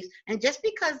beliefs. And just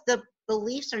because the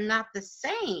beliefs are not the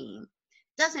same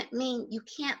doesn't mean you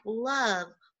can't love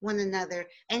one another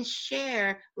and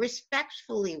share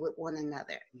respectfully with one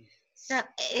another. So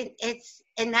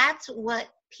and that's what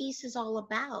peace is all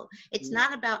about. It's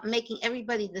not about making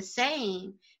everybody the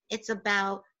same. It's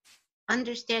about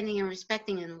understanding and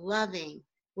respecting and loving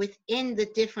within the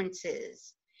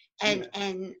differences, and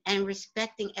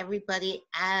respecting everybody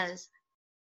as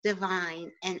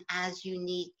divine and as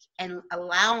unique, and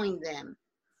allowing them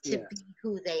to be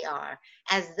who they are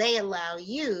as they allow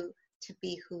you to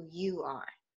be who you are.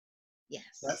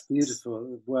 Yes. That's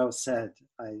beautiful. Well said.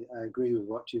 I agree with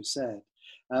what you've said.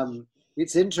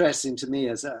 It's interesting to me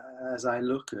as I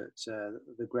look at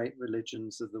the great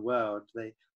religions of the world,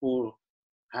 they all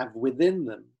have within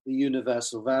them the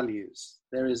universal values.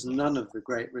 There is none of the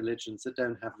great religions that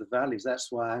don't have the values. That's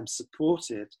why I'm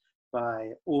supported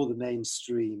by all the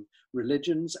mainstream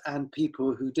religions and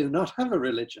people who do not have a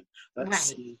religion, but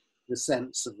see the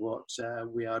sense of what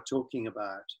we are talking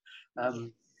about.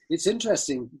 It's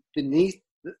interesting, beneath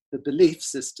the belief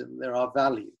system, there are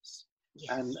values.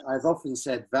 Yes. And I've often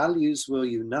said values will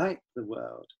unite the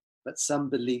world, but some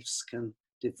beliefs can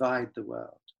divide the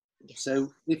world. Yes.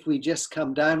 So if we just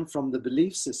come down from the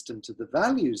belief system to the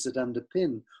values that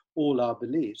underpin all our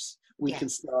beliefs, we can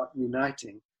start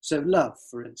uniting. So love,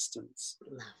 for instance,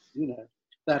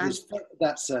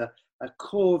 that's a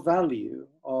core value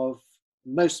of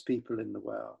most people in the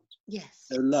world. Yes.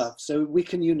 So love. So we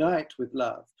can unite with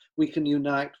love. We can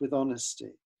unite with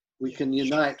honesty. We can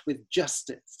unite with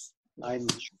justice. Yes. I'm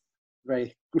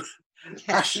very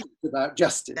passionate about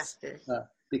justice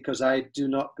because I do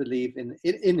not believe in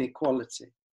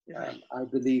inequality. Right. I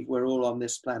believe we're all on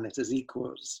this planet as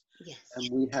equals. Yes. And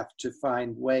we have to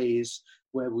find ways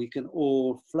where we can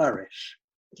all flourish.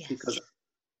 Yes. Because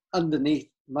underneath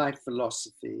my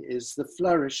philosophy is the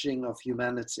flourishing of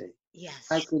humanity. Yes.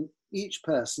 How can each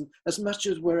person, as much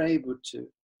as we're able to,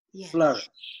 flourish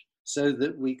so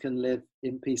that we can live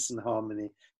in peace and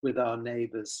harmony with our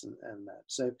neighbors and that.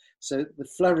 So the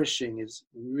flourishing is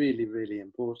really, really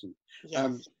important.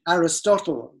 Yes.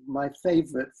 Aristotle, my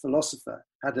favorite philosopher,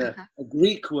 had a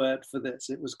Greek word for this.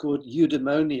 It was called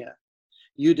eudaimonia.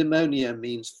 Eudaimonia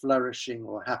means flourishing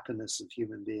or happiness of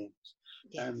human beings.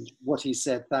 Yes. And what he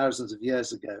said thousands of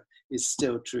years ago is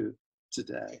still true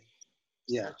today.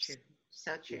 Yeah. So true.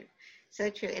 So true. So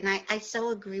true. And I so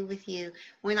agree with you.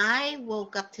 When I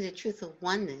woke up to the truth of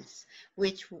oneness,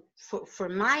 which for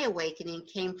my awakening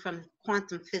came from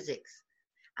quantum physics.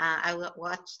 I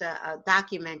watched a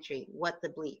documentary, What the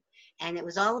Bleep, and it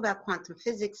was all about quantum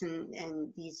physics,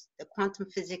 and the quantum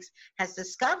physics has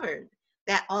discovered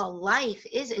that all life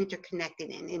is interconnected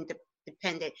and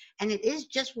interdependent, and it is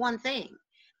just one thing.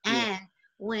 And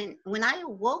when I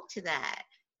awoke to that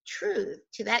truth,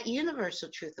 to that universal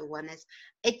truth of oneness,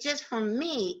 it just, for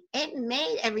me, it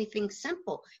made everything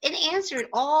simple. It answered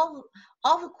all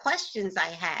the questions I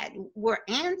had were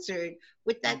answered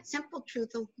with that simple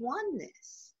truth of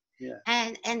oneness. Yeah.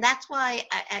 And that's why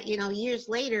I years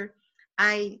later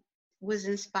I was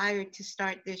inspired to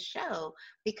start this show,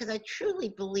 because I truly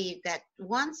believe that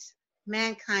once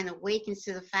mankind awakens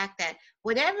to the fact that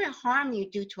whatever harm you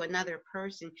do to another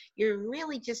person, you're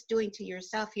really just doing to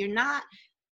yourself. You're not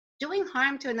doing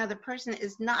harm to another person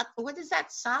is not, what is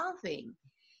that solving?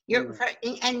 You're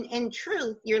and in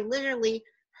truth, you're literally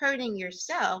hurting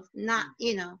yourself, not,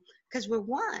 because we're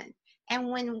one. And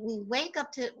when we wake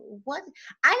up to what,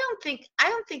 I don't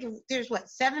think there's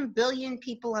 7 billion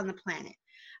people on the planet.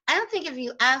 I don't think if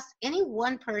you ask any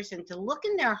one person to look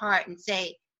in their heart and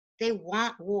say they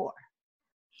want war,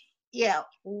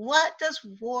 what does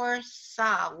war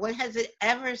solve? What has it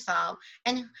ever solved?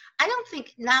 And I don't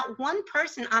think not one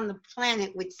person on the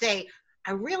planet would say,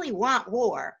 I really want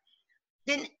war.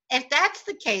 Then if that's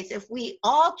the case, if we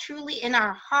all truly in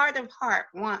our heart of heart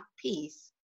want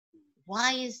peace,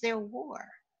 why is there war?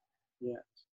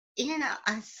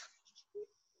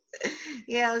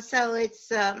 So it's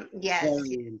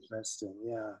very interesting.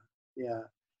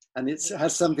 And it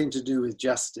has something to do with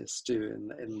justice too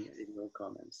in your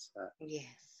comments. Yes.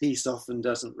 Peace often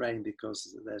doesn't reign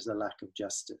because there's a lack of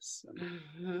justice, and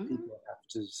people have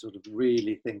to sort of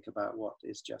really think about what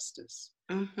is justice.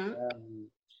 I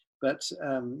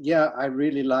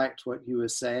really liked what you were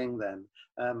saying then.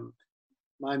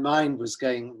 My mind was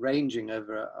ranging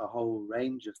over a whole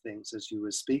range of things as you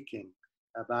were speaking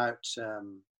about,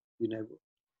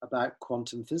 about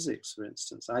quantum physics, for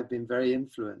instance. I've been very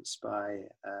influenced by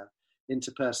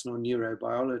interpersonal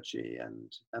neurobiology,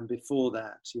 and before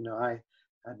that, I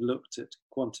had looked at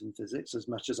quantum physics as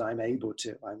much as I'm able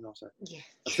to. I'm not a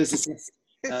physicist.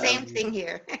 The same thing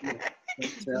here.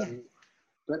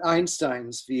 But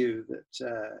Einstein's view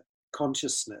that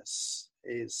consciousness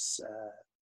is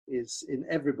in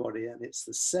everybody and it's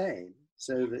the same,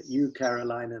 so that you,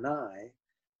 Caroline, and I,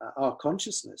 our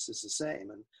consciousness is the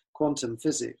same. And quantum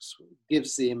physics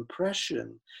gives the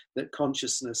impression that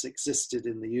consciousness existed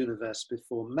in the universe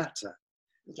before matter,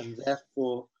 and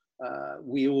therefore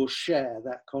we all share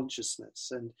that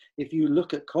consciousness. And if you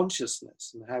look at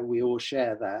consciousness and how we all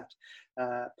share that,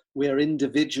 we're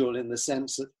individual in the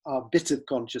sense that our bit of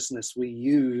consciousness we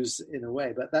use in a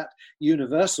way, but that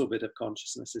universal bit of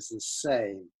consciousness is the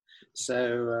same.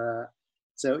 So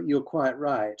you're quite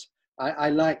right. I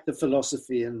like the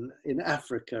philosophy in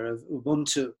Africa of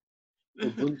Ubuntu.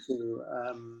 Ubuntu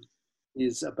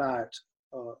is about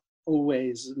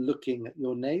always looking at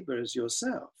your neighbor as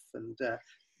yourself, and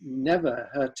never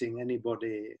hurting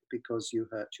anybody because you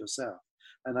hurt yourself.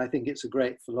 And I think it's a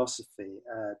great philosophy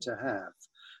to have.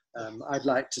 I'd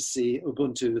like to see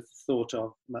Ubuntu thought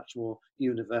of much more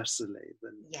universally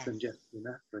than just in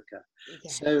Africa.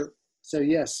 Yes. So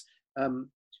yes,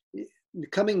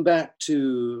 coming back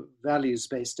to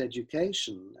values-based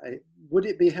education, would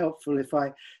it be helpful if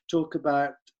I talk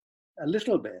about a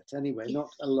little bit, anyway, not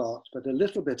a lot, but a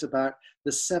little bit about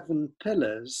the 7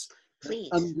 pillars Please.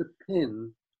 that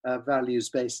underpin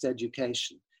values-based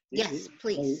education? Yes,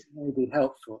 please. May be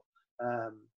helpful.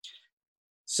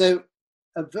 So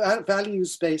a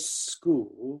values-based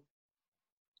school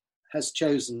has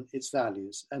chosen its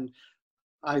values, and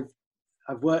I've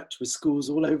worked with schools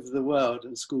all over the world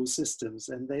and school systems,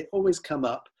 and they always come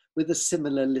up with a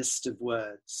similar list of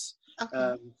words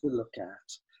to look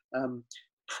at.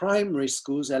 Primary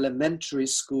schools, elementary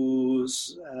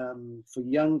schools for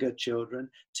younger children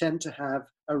tend to have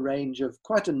a range of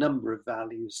quite a number of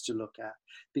values to look at,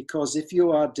 because if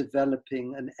you are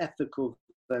developing an ethical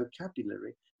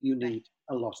vocabulary, you need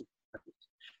a lot of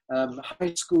values.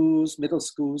 High schools, middle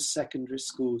schools, secondary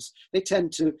schools, they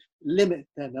tend to limit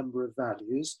their number of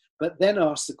values, but then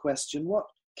ask the question,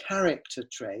 what character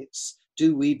traits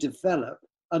do we develop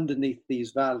underneath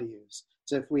these values?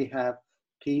 So if we have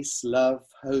peace, love,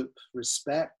 hope,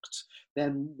 respect,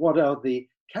 then what are the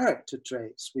character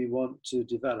traits we want to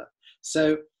develop?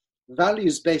 So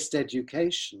values-based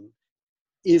education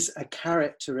is a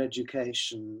character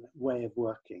education way of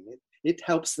working. It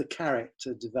helps the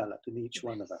character develop in each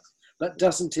one of us, but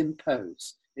doesn't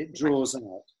impose. It draws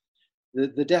out.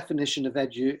 The definition of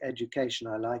education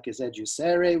I like is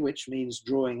educere, which means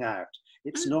drawing out.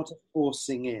 It's not a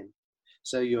forcing in.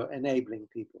 So you're enabling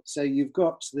people. So you've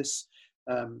got this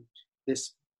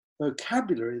this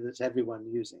vocabulary that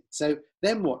everyone's using. So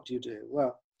then what do you do?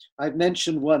 Well, I've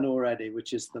mentioned one already,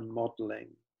 which is the modeling.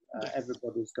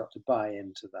 Everybody's got to buy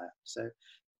into that.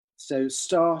 So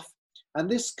staff, and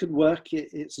this could work,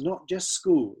 it's not just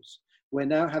schools. We're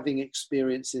now having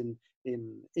experience in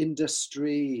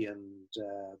industry and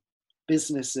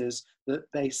businesses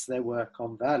that base their work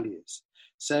on values.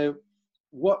 So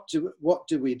what do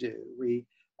we do?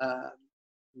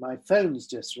 My phone's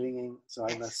just ringing, so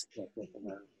I must get it.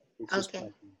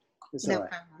 It's no all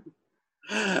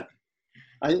right.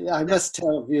 I must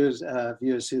tell viewers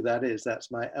who that is. That's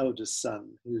my eldest son,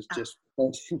 who's just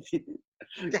phoning me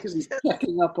because he's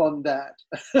checking up on Dad.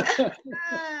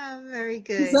 Very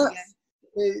good.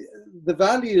 The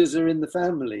values are in the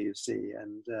family, you see,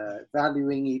 and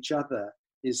valuing each other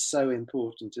is so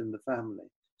important in the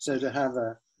family. So to have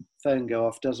a phone go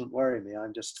off doesn't worry me.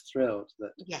 I'm just thrilled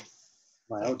that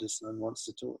my eldest son wants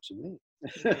to talk to me.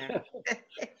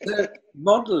 So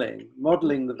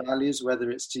modeling the values, whether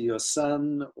it's to your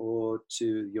son or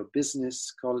to your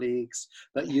business colleagues,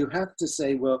 but you have to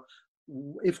say, well,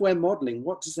 if we're modeling,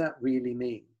 what does that really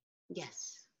mean?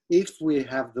 Yes. If we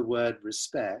have the word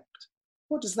respect,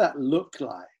 what does that look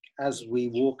like as we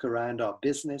walk around our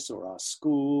business or our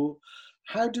school?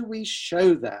 How do we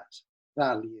show that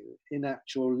value in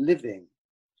actual living?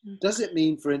 Does it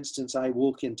mean, for instance, I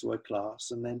walk into a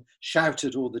class and then shout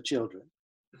at all the children?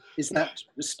 Is that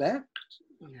respect?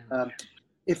 No.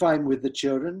 If I'm with the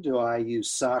children, do I use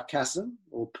sarcasm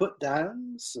or put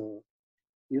downs? Or,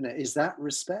 is that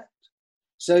respect?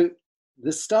 So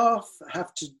the staff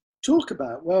have to talk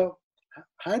about, well,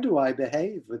 how do I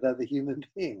behave with other human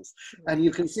beings? And you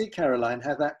can see, Caroline,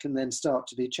 how that can then start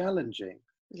to be challenging.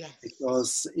 Yes.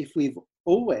 Because if we've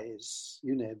always,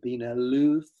 been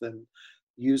aloof and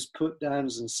used put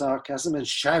downs and sarcasm and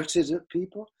shouted at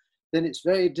people, then it's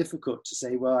very difficult to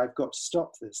say, well, I've got to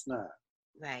stop this now.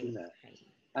 Right.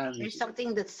 And there's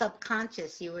something that's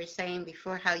subconscious. You were saying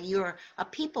before how you're a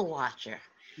people watcher.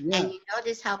 And you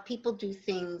notice how people do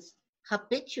things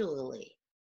habitually,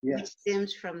 which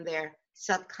stems from their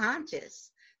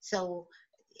subconscious. So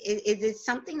it is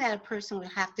something that a person would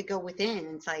have to go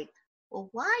within. It's like, well,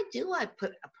 why do I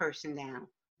put a person down?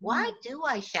 Why do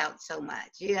I shout so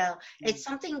much? It's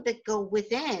something that go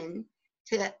within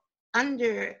to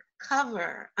uncover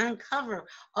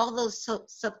all those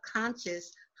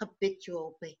subconscious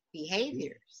habitual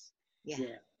behaviors.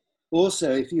 Yeah.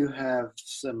 Also, if you have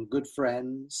some good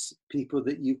friends, people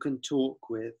that you can talk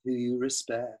with, who you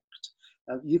respect,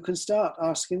 you can start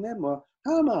asking them, well,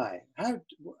 how am I?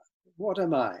 What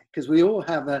am I? Because we all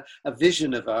have a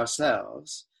vision of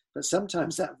ourselves, but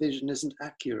sometimes that vision isn't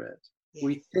accurate. Yes.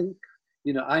 We think,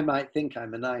 I might think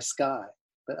I'm a nice guy,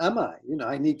 but am I?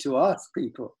 I need to ask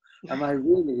people, am I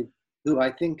really who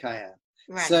I think I am?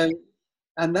 Right. So,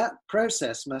 and that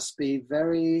process must be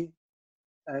very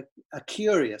a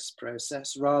curious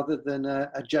process rather than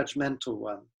a judgmental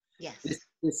one. Yes.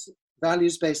 This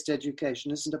values-based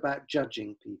education isn't about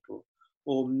judging people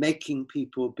or making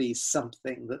people be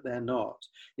something that they're not.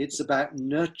 It's about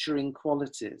nurturing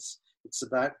qualities. It's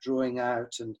about drawing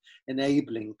out and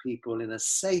enabling people in a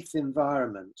safe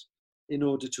environment in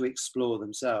order to explore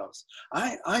themselves.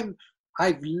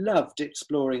 I've loved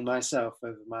exploring myself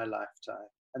over my lifetime,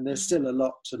 and there's still a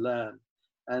lot to learn.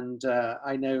 And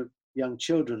I know young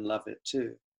children love it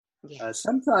too. Yes.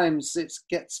 Sometimes it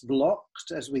gets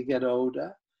blocked as we get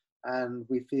older, and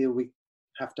we feel we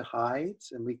have to hide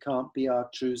and we can't be our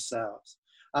true selves.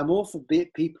 I'm all for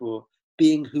people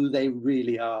being who they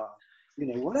really are. You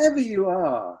know, whatever you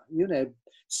are, you know,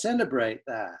 celebrate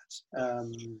that.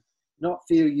 Not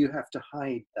feel you have to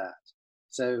hide that.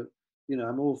 So, you know,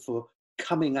 I'm all for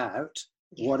coming out,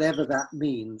 whatever that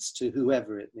means to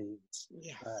whoever it means.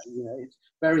 Yes. You know, it's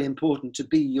very important to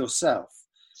be yourself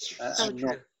so and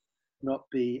true. not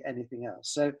be anything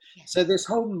else. So this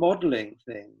whole modeling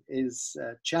thing is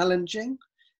challenging.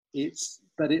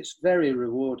 But it's very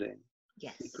rewarding.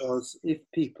 Yes. Because if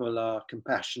people are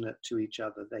compassionate to each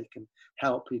other, they can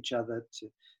help each other to,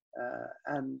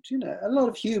 and you know, a lot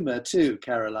of humor too,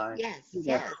 Caroline. Yes.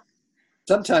 Yes.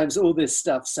 Sometimes all this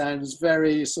stuff sounds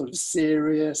very sort of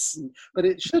serious, but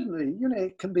it shouldn't be. You know,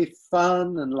 it can be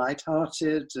fun and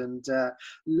lighthearted, and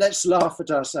let's laugh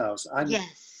at ourselves. I'm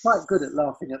quite good at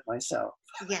laughing at myself.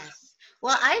 Yes.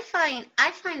 Well, I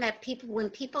find that when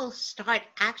people start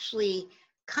actually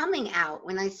coming out,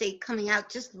 when I say coming out,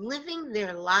 just living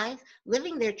their life,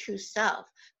 living their true self,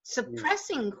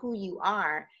 suppressing who you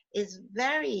are is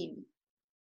very,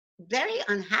 very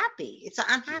unhappy. It's an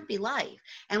unhappy life.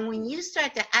 And when you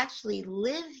start to actually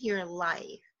live your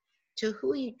life to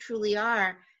who you truly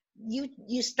are,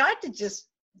 you start to just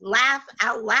laugh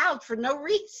out loud for no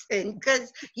reason,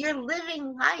 because you're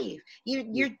living life.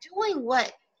 You're doing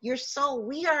what your soul,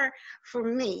 we are, for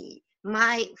me,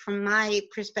 from my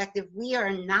perspective, we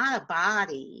are not a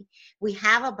body. We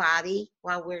have a body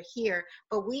while we're here,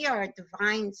 but we are a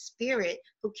divine spirit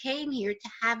who came here to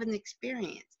have an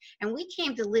experience. And we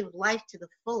came to live life to the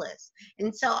fullest.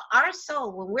 And so our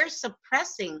soul, when we're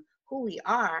suppressing who we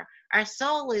are, our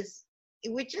soul is,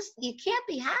 you can't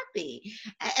be happy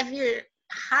if you're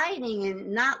hiding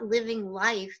and not living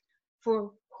life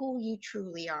for who you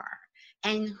truly are.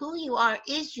 And who you are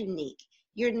is unique.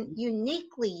 You're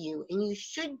uniquely you, and you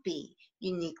should be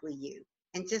uniquely you,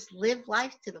 and just live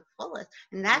life to the fullest.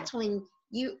 And that's when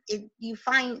you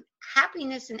find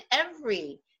happiness in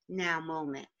every now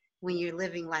moment, when you're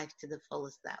living life to the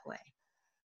fullest that way.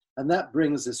 And that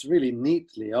brings us really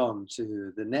neatly on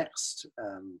to the next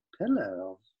pillar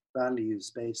of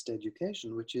values-based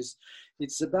education, which is,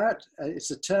 it's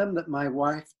a term that my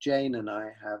wife Jane and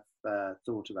I have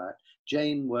thought about.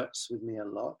 Jane works with me a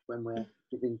lot when we're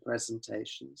giving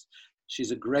presentations.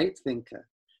 She's a great thinker.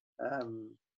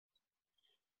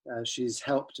 She's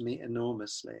helped me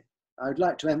enormously. I'd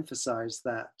like to emphasize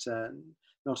that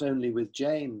not only with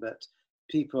Jane, but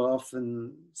people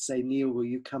often say, Neil, will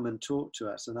you come and talk to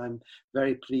us? And I'm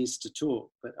very pleased to talk,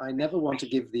 but I never want to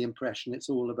give the impression it's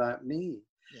all about me.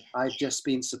 I've just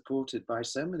been supported by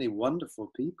so many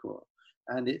wonderful people,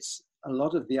 and it's a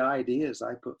lot of the ideas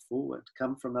I put forward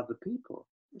come from other people.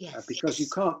 Because you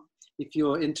can't, if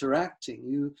you're interacting,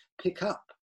 you pick up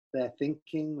their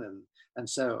thinking, and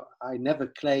so I never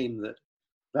claim that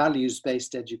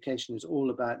values-based education is all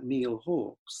about Neil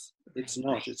Hawkes. It's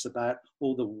not. It's about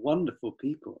all the wonderful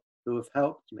people who have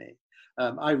helped me.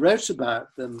 I wrote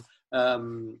about them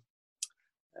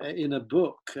in a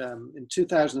book. In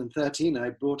 2013, I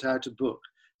brought out a book.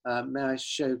 May I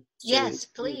show? Yes,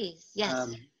 please.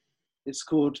 Yes. It's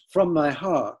called From My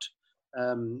Heart,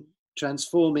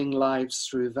 Transforming Lives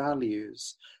Through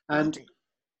Values. And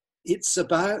it's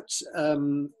about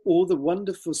all the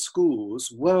wonderful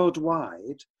schools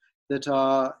worldwide that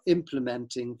are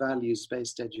implementing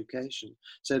values-based education.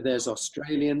 So there's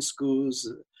Australian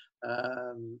schools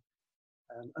and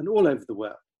all over the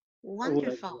world.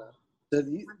 Wonderful. So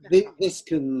this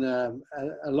can,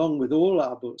 along with all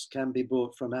our books, can be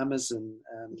bought from Amazon,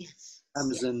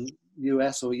 Amazon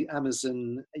US or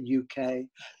Amazon UK.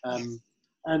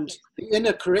 And the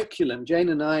inner curriculum, Jane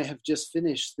and I have just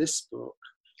finished this book,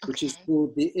 which is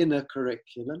called The Inner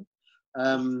Curriculum.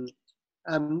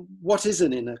 What is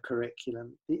an inner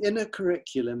curriculum? The inner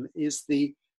curriculum is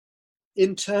the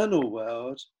internal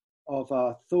world of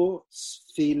our thoughts,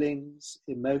 feelings,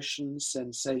 emotions,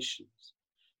 sensations.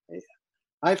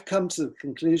 I've come to the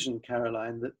conclusion,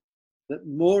 Caroline, that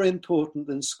more important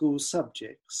than school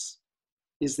subjects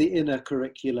is the inner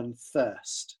curriculum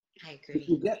first. I agree. If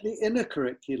you get the inner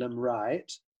curriculum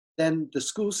right, then the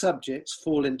school subjects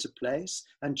fall into place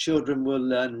and children will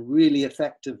learn really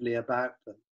effectively about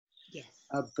them. Yes.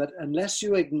 But unless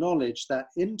you acknowledge that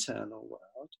internal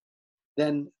world,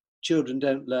 then children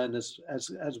don't learn as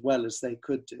well as they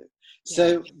could do. Yeah.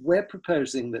 So we're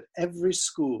proposing that every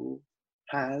school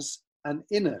has an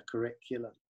inner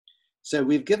curriculum. So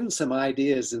we've given some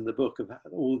ideas in the book of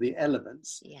all the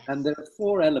elements, Yes. and there are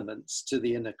 4 elements to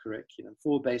the inner curriculum,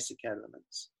 4 basic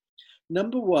elements.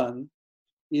 Number 1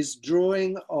 is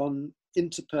drawing on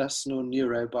interpersonal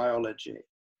neurobiology.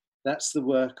 That's the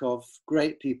work of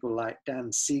great people like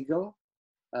Dan Siegel,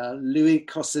 Louis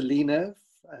Cossolino,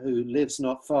 who lives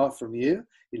not far from you.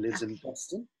 He lives in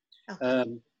Boston.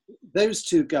 Okay. Those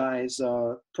 2 guys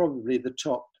are probably the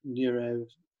top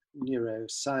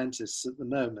neuroscientists at the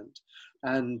moment.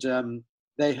 And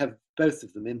they have, both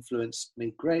of them, influenced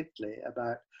me greatly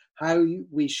about how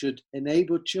we should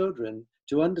enable children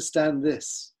to understand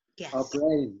this, yes. Our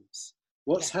brains,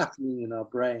 what's yes. happening in our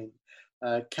brain.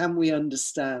 Can we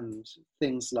understand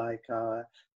things like our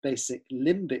basic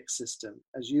limbic system?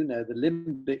 As you know, the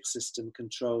limbic system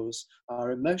controls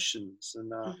our emotions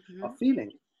and our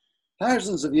feelings.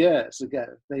 Thousands of years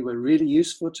ago, they were really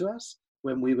useful to us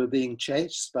when we were being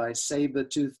chased by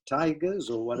saber-toothed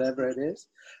tigers or whatever it is.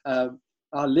 Our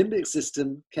limbic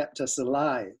system kept us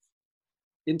alive.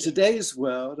 In today's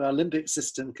world, our limbic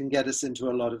system can get us into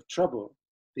a lot of trouble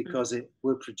because it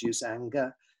will produce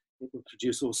anger. It will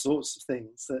produce all sorts of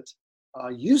things that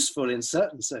are useful in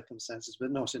certain circumstances,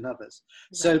 but not in others.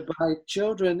 Right. So by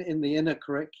children in the inner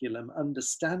curriculum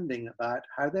understanding about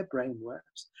how their brain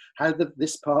works, how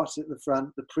this part at the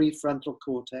front, the prefrontal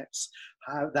cortex,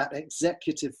 how that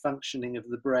executive functioning of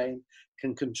the brain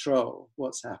can control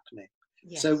what's happening.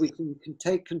 Yes. So we can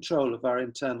take control of our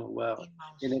internal world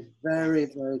in a very,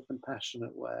 very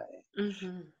compassionate way.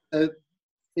 So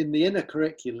in the inner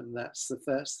curriculum, that's the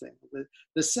first thing.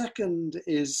 The second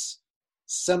is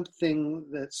something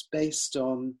that's based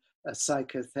on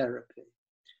psychotherapy.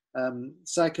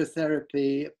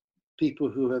 Psychotherapy, people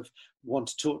who want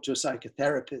to talk to a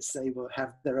psychotherapist, they will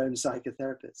have their own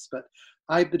psychotherapists. But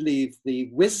I believe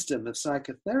the wisdom of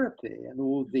psychotherapy and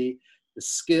all the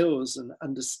skills and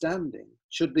understanding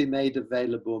should be made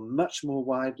available much more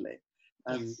widely.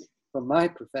 And yes. From my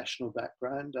professional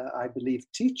background, I believe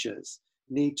teachers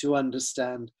need to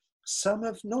understand some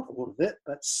of, not all of it,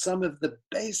 but some of the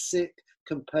basic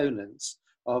components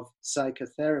of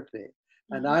psychotherapy.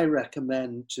 And I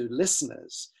recommend to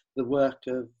listeners the work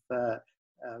of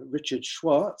Richard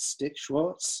Schwartz, Dick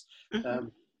Schwartz, and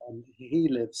he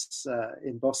lives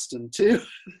in Boston too.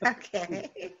 Okay.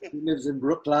 He lives in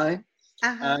Brookline.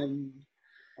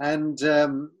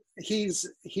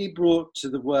 He brought to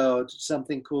the world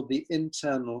something called the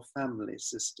internal family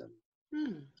system.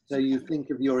 So you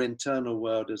think of your internal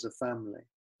world as a family.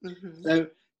 So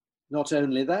not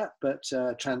only that, but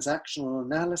transactional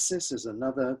analysis is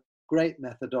another great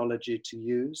methodology to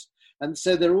use. And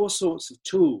so there are all sorts of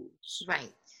tools.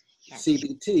 Right. Yes.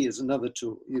 CBT is another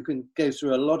tool. You can go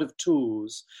through a lot of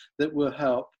tools that will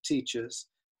help teachers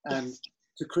and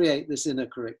to create this inner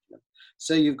curriculum.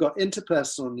 So you've got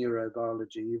interpersonal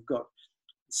neurobiology, you've got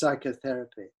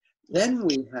psychotherapy. Then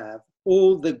we have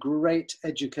all the great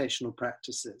educational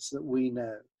practices that we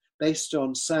know based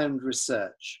on sound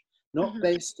research, not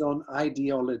based on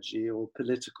ideology or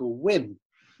political whim.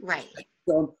 Right. Based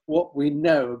on what we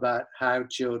know about how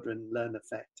children learn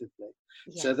effectively.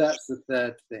 Yes. So that's the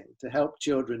third thing, to help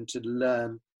children to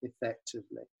learn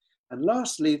effectively. And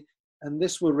lastly, and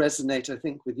this will resonate, I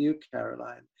think, with you,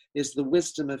 Caroline, is the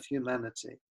wisdom of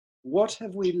humanity. What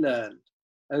have we learned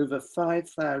over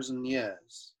 5,000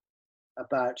 years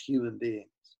about human beings?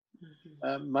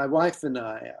 My wife and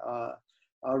I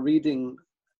are reading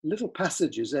little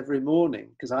passages every morning,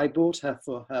 because I bought her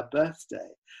for her birthday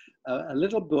a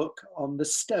little book on the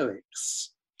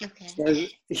Stoics. Okay. So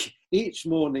each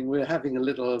morning we're having a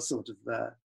little sort of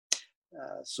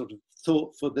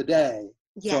thought for the day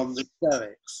from the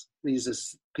Stoics. These are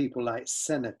people like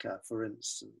Seneca, for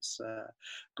instance,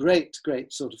 great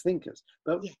sort of thinkers.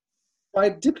 But by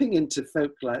dipping into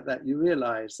folk like that, you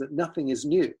realize that nothing is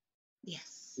new.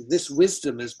 Yes. This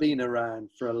wisdom has been around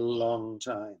for a long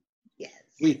time. Yes.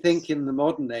 We think in the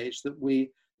modern age that we're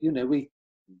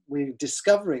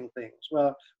discovering things.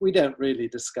 Well, we don't really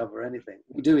discover anything.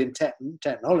 We do in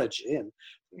technology,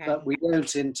 but we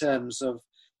don't in terms of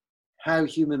how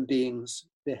human beings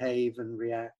behave and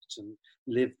react and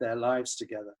live their lives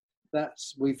together.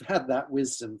 We've had that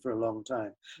wisdom for a long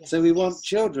time. Yes. So we want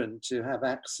children to have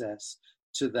access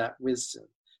to that wisdom.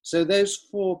 So those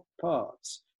 4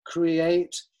 parts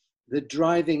create the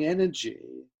driving energy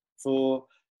for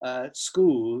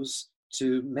schools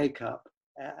to make up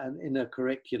an inner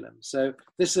curriculum. So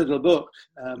this little book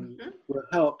will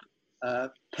help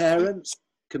parents,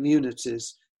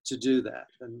 communities to do that.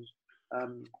 And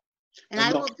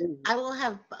I will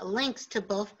have links to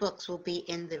both books will be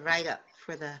in the write-up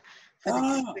for the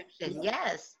description. Yeah.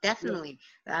 Yes, definitely.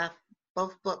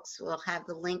 Both books will have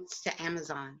the links to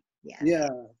Amazon. Yes. Yeah,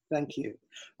 thank you.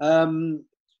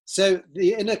 So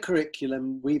the inner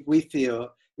curriculum, we feel,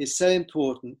 is so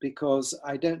important because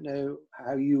I don't know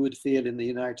how you would feel in the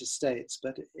United States,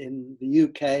 but in the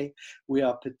UK, we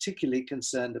are particularly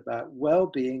concerned about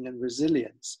well-being and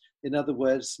resilience. In other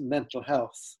words, mental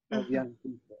health of young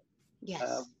people.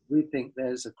 Yes. We think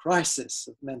there's a crisis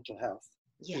of mental health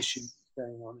issues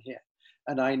going on here.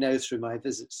 And I know through my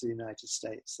visits to the United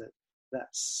States that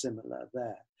that's similar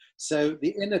there. So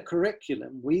the inner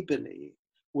curriculum, we believe,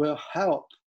 will help.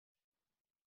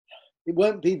 It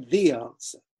won't be the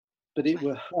answer, but it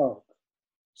will help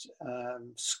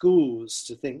schools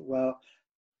to think, well,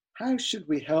 how should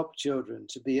we help children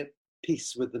to be at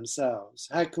peace with themselves?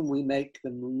 How can we make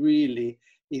them really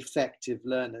effective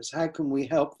learners? How can we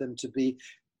help them to be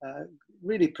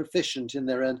really proficient in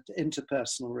their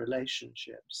interpersonal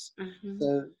relationships?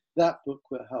 So that book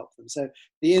will help them. So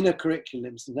the inner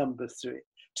curriculum's number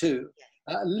 2.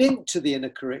 Linked to the inner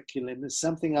curriculum is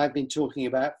something I've been talking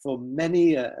about for many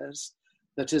years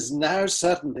that has now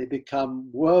suddenly become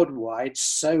worldwide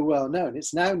so well known.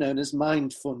 It's now known as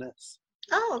mindfulness.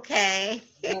 Oh, okay.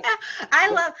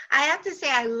 I have to say,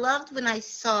 I loved when I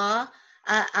saw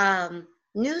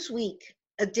Newsweek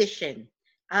edition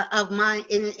of mine,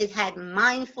 and it had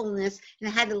mindfulness, and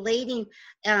it had a lady,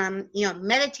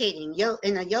 meditating,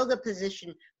 in a yoga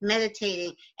position,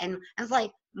 meditating, and I was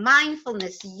like,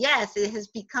 mindfulness, yes, it has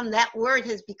become, that word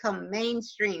has become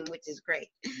mainstream, which is great.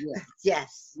 Yeah.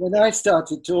 Yes. When I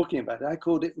started talking about it, I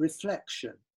called it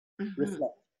reflection.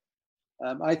 Reflect.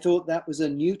 I thought that was a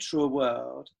neutral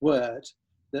word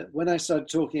that when I started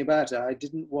talking about it, I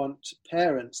didn't want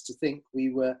parents to think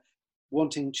we were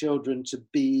wanting children to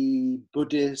be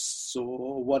Buddhists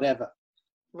or whatever.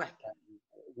 Right.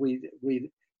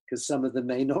 Because some of them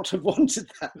may not have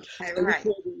wanted that. So right.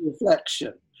 We called it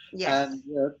reflection. Yes.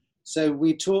 And so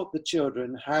we taught the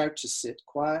children how to sit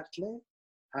quietly,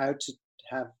 how to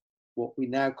have what we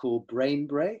now call brain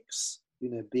breaks,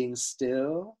 being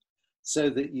still, so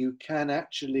that you can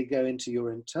actually go into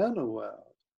your internal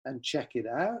world and check it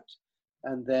out,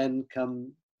 and then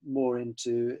come more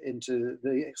into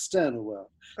the external world.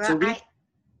 Well, so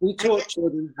we taught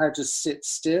children how to sit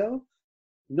still,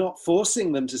 not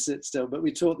forcing them to sit still, but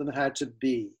we taught them how to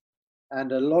be.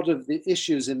 And a lot of the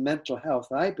issues in mental health,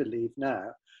 I believe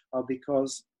now, are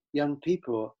because young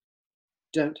people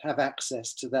don't have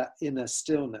access to that inner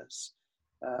stillness.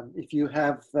 If you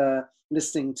have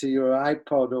listening to your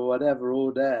iPod or whatever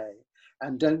all day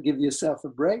and don't give yourself a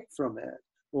break from it,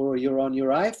 or you're on your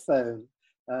iPhone,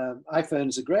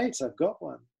 iPhones are great, I've got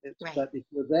one. Right. But if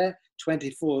you're there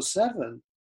 24/7,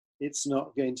 it's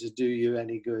not going to do you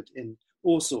any good in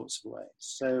all sorts of ways.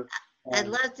 So I'd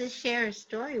love to share a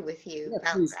story with you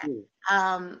about that. Do.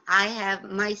 I have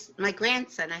my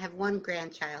grandson. I have one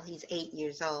grandchild. He's 8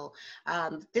 years old.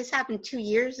 This happened 2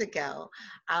 years ago.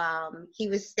 He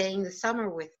was staying the summer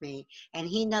with me, and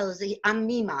he knows I'm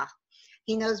Mima.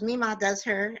 He knows Mima does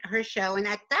her show, and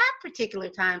at that particular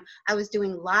time, I was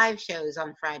doing live shows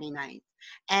on Friday nights.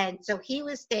 And so he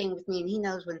was staying with me, and he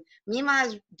knows when Mima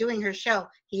is doing her show,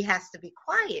 he has to be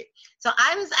quiet. So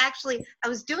I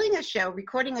was doing a show,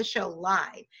 recording a show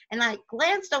live, and I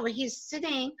glanced over. He's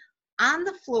sitting on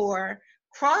the floor,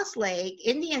 cross-legged,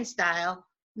 Indian style,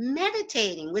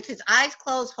 meditating with his eyes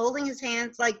closed, holding his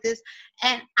hands like this.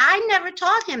 And I never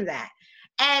taught him that.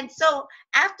 And so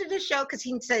after the show, because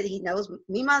he said he knows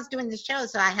Mima's doing the show,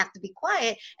 so I have to be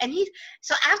quiet. And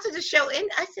so after the show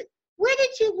ended, I said, "Where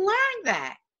did you learn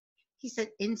that?" He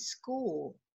said, "In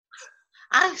school."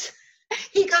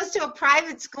 He goes to a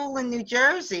private school in New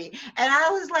Jersey. And I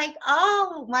was like,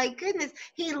 oh my goodness,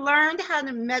 he learned how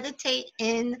to meditate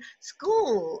in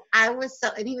school. And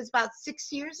he was about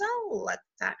 6 years old at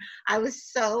the time. I was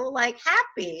so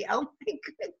happy. Oh my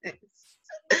goodness.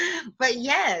 But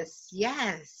yes.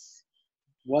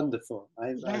 Wonderful.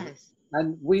 Yes.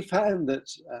 And we found that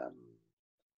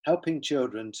helping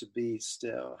children to be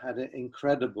still had an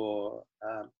incredible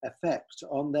effect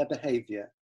on their behavior.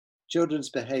 Children's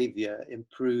behavior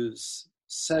improves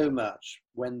so much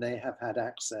when they have had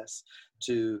access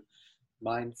to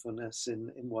mindfulness in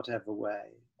whatever way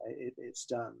it's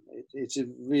done. It's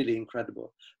really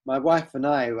incredible. My wife and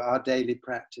I, our daily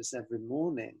practice every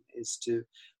morning is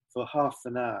for half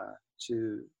an hour,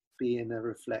 to be in a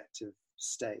reflective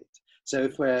state. So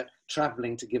if we're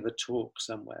traveling to give a talk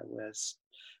somewhere,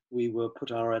 we will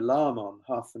put our alarm on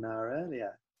half an hour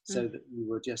earlier, so that we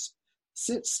will just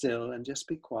sit still and just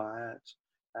be quiet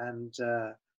and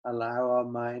allow our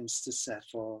minds to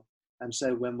settle. And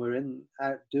so when we're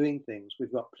out doing things,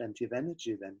 we've got plenty of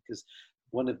energy then, because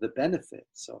one of the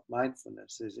benefits of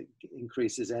mindfulness is it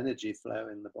increases energy flow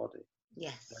in the body.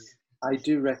 Yes. I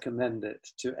do recommend it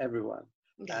to everyone.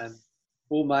 Yes. And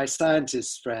all my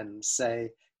scientist friends say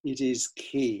it is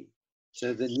key.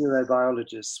 So the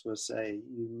neurobiologists will say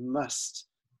you must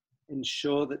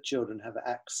ensure that children have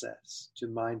access to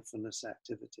mindfulness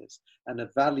activities, and a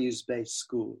values-based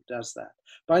school does that.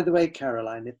 By the way,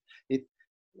 Caroline, if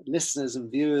listeners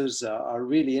and viewers are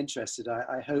really interested,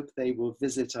 I hope they will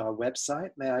visit our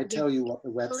website. May I tell you what the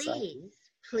website is?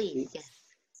 Please, yes.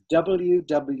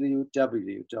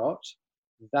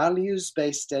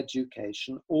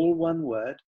 www.valuesbasededucation, all one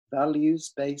word,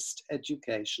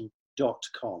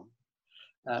 valuesbasededucation.com.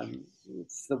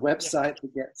 It's the website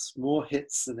that gets more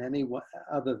hits than any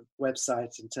other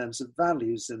website in terms of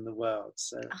values in the world.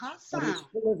 So awesome. And it's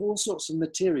full of all sorts of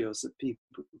materials that people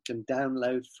can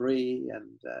download free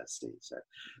and see. So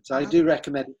I do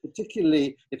recommend it,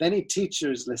 particularly if any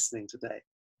teacher is listening today,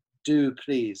 do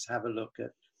please have a look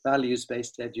at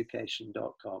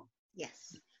valuesbasededucation.com.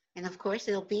 Yes. And of course,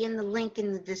 it'll be in the link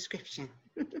in the description.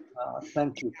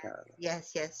 Thank you, Carol.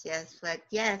 Yes. But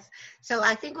yes, so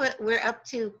I think we're up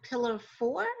to pillar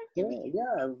 4.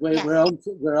 We're on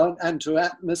to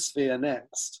atmosphere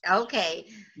next. Okay.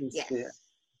 Atmosphere.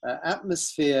 Yes.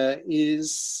 Atmosphere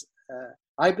is,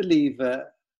 I believe, a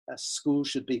school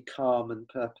should be calm and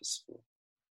purposeful.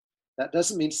 That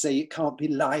doesn't mean to say it can't be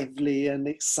lively and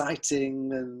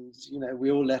exciting, and we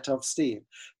all let off steam.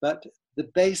 But the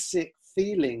basic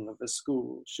feeling of a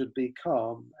school should be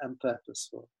calm and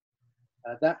purposeful.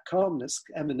 That calmness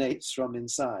emanates from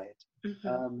inside.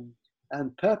 Mm-hmm.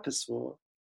 And purposeful,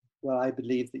 well, I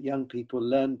believe that young people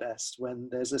learn best when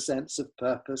there's a sense of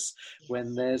purpose,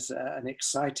 when there's an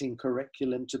exciting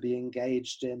curriculum to be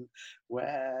engaged in,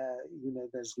 where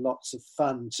there's lots of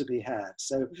fun to be had.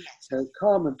 So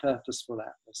calm and purposeful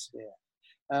atmosphere.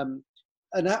 An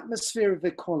atmosphere of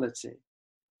equality.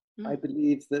 I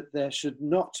believe that there should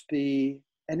not be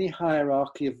any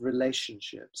hierarchy of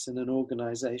relationships in an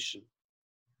organization,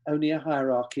 only a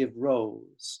hierarchy of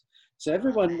roles. So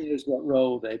everyone knows what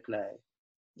role they play.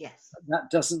 Yes. That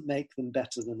doesn't make them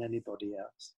better than anybody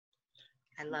else.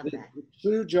 I love that. The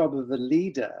true job of a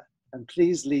leader, and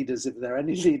please leaders, if there are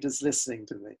any leaders listening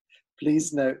to me,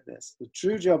 please note this. The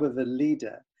true job of a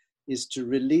leader is to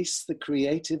release the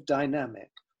creative dynamic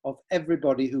of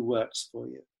everybody who works for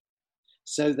you.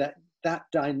 So that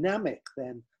dynamic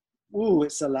then,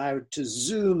 it's allowed to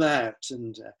zoom out.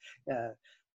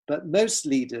 But most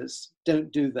leaders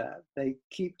don't do that. They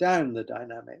keep down the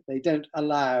dynamic. They don't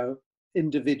allow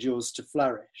individuals to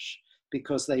flourish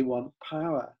because they want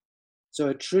power. So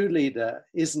a true leader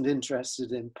isn't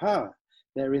interested in power.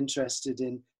 They're interested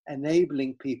in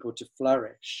enabling people to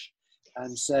flourish.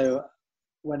 And so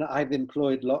when I've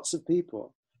employed lots of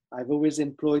people, I've always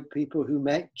employed people who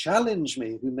may challenge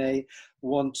me, who may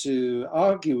want to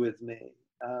argue with me.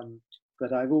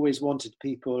 But I've always wanted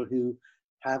people who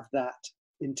have that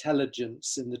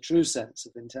intelligence, in the true sense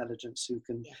of intelligence, who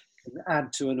can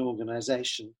add to an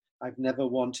organization. I've never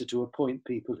wanted to appoint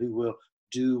people who will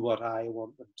do what I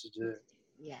want them to do.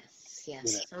 Yes,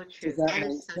 so true. Does that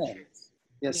make sense?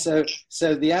 Yeah, so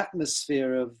the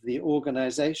atmosphere of the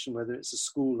organization, whether it's a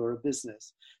school or a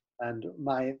business, and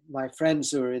my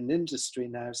friends who are in industry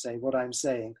now say what I'm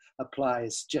saying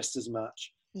applies just as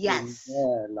much in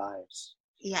their lives.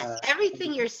 Yes,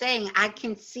 everything you're saying, I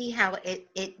can see how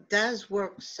it does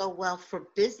work so well for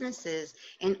businesses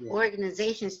and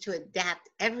organizations to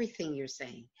adapt everything you're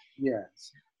saying.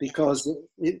 Yes, because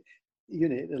it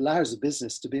allows a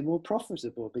business to be more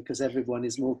profitable because everyone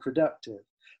is more productive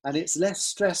and it's less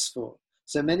stressful.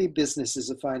 So many businesses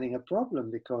are finding a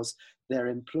problem because their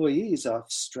employees are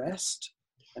stressed,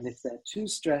 and if they're too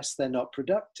stressed, they're not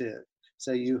productive.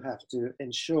 So you have to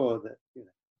ensure that,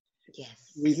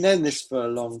 we've known this for a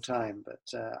long time, but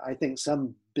I think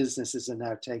some businesses are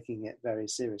now taking it very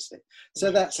seriously.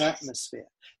 So that's atmosphere.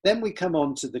 Then we come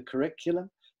on to the curriculum.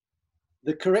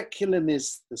 The curriculum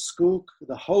is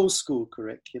the whole school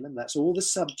curriculum. That's all the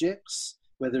subjects,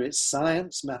 whether it's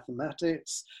science,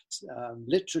 mathematics,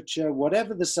 literature,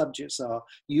 whatever the subjects are,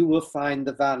 you will find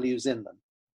the values in them.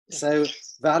 So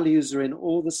values are in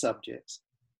all the subjects,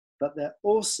 but they're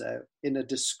also in a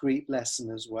discrete lesson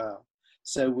as well.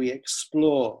 So we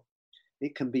explore.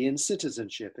 It can be in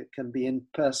citizenship. It can be in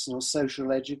personal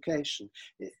social education.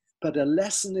 But a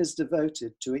lesson is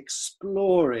devoted to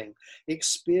exploring,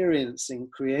 experiencing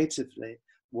creatively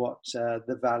what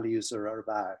the values are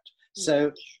about.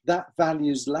 So that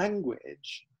values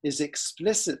language is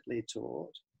explicitly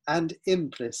taught and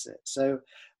implicit. So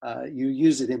you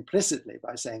use it implicitly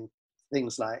by saying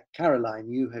things like, Caroline,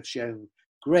 you have shown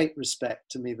great respect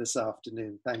to me this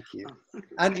afternoon. Thank you.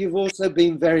 And you've also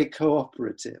been very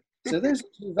cooperative. So those are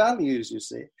two values, you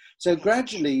see. So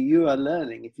gradually you are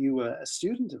learning, if you were a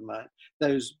student of mine,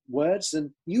 those words,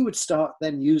 and you would start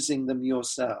then using them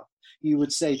yourself. You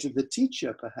would say to the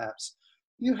teacher, perhaps,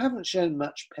 you haven't shown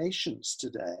much patience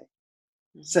today.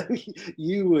 So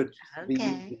you would be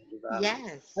using the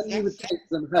values. And you would take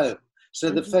them home. So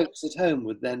the folks at home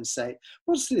would then say,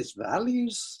 what's this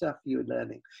values stuff you're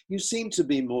learning? You seem to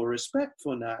be more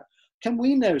respectful now. Can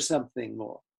we know something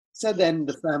more? So then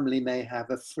the family may have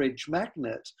a fridge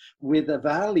magnet with a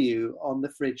value on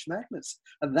the fridge magnets.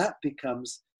 And that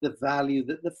becomes the value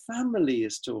that the family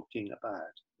is talking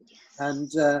about. Yes.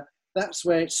 And that's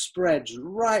where it spreads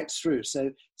right through.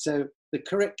 So the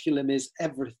curriculum is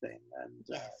everything.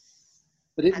 And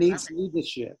but it needs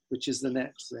leadership, which is the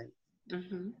next thing.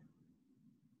 Mm-hmm.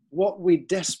 What we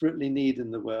desperately need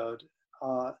in the world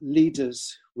are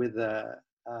leaders with a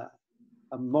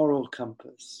moral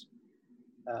compass,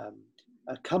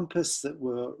 a compass that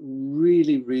will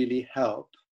really, really help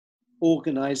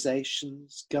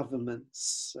organizations,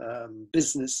 governments,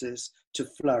 businesses to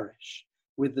flourish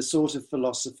with the sort of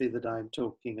philosophy that I'm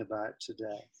talking about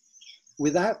today.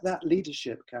 Without that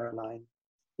leadership, Caroline,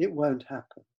 it won't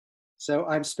happen. So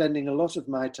I'm spending a lot of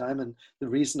my time, and the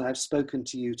reason I've spoken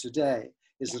to you today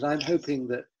is that I'm hoping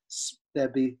that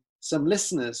there'll be some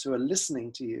listeners who are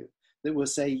listening to you that will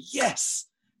say, yes,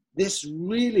 this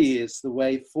really is the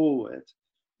way forward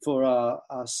for our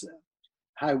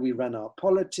how we run our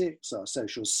politics, our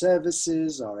social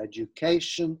services, our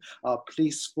education, our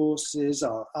police forces,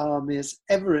 our armies,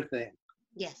 everything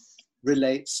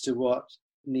relates to what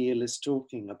Neil is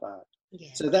talking about.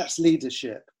 Yes. So that's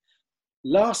leadership.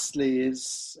 Lastly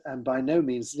is, and by no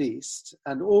means least,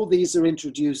 and all these are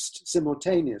introduced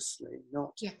simultaneously,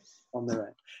 not on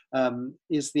their own,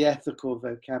 is the ethical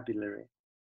vocabulary.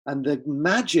 And the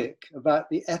magic about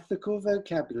the ethical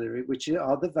vocabulary, which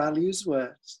are the values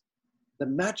words, the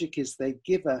magic is they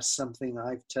give us something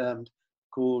I've termed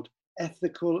called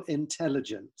ethical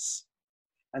intelligence.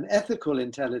 And ethical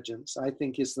intelligence, I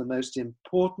think, is the most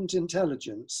important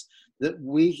intelligence that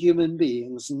we human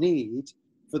beings need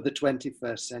for the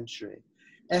 21st century.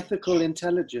 Ethical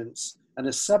intelligence, and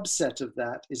a subset of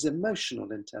that is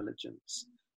emotional intelligence.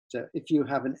 So if you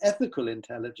have an ethical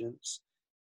intelligence,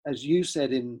 as you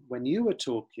said when you were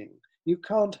talking, you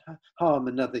can't harm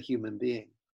another human being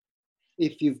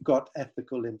if you've got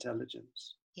ethical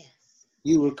intelligence. Yes.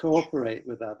 You will cooperate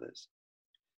with others.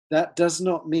 That does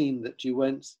not mean that you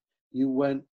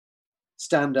won't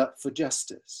stand up for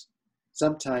justice.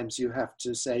 Sometimes you have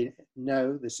to say,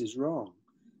 no, this is wrong.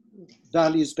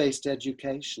 Values-based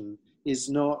education is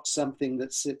not something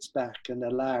that sits back and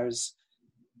allows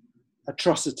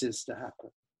atrocities to happen.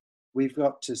 We've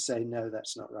got to say, no,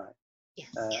 that's not right,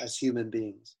 as human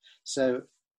beings. So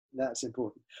that's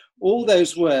important. All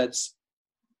those words,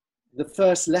 the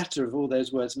first letter of all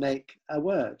those words make a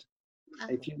word.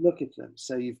 If you look at them.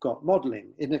 So you've got modeling,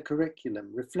 inner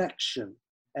curriculum, reflection,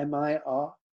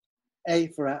 MIR, A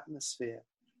for atmosphere,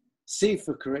 C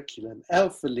for curriculum, L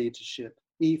for leadership,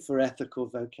 E for ethical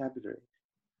vocabulary.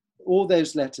 All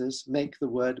those letters make the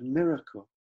word miracle.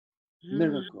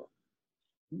 Miracle.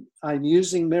 I'm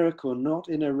using miracle not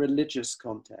in a religious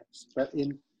context, but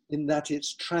in that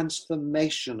it's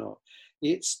transformational.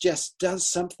 It just does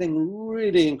something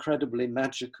really incredibly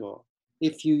magical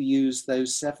if you use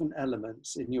those 7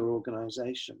 elements in your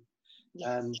organization. Yes.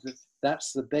 And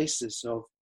that's the basis of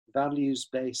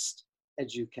values-based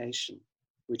education,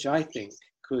 which I think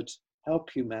could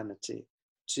help humanity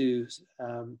to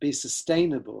be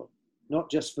sustainable,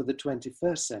 not just for the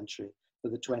 21st century, for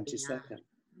the 22nd.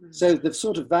 So the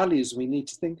sort of values we need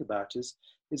to think about is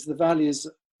the values,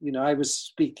 I was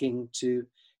speaking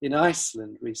in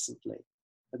Iceland recently,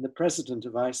 and the president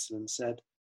of Iceland said,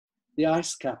 the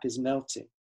ice cap is melting.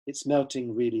 It's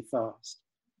melting really fast.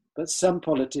 But some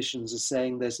politicians are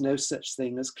saying there's no such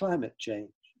thing as climate change.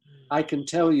 I can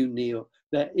tell you, Neil,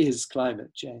 there is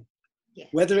climate change. Yes.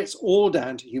 Whether it's all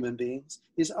down to human beings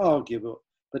is arguable,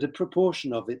 but a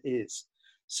proportion of it is.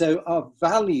 So our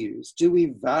values, do we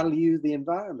value the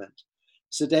environment?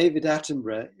 Sir David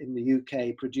Attenborough in the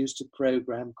UK produced a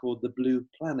program called The Blue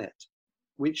Planet,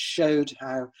 which showed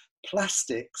how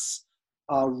plastics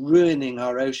are ruining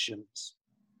our oceans.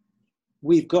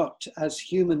 We've got, as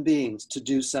human beings, to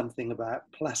do something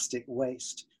about plastic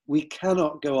waste. We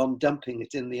cannot go on dumping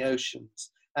it in the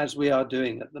oceans as we are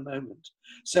doing at the moment.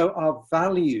 So our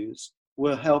values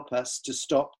will help us to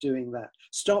stop doing that.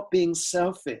 Stop being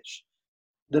selfish,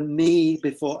 the me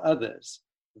before others.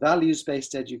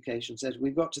 Values-based education says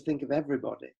we've got to think of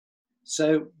everybody.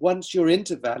 So once you're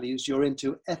into values, you're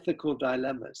into ethical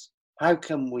dilemmas. How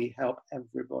can we help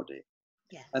everybody?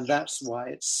 Yes. And that's why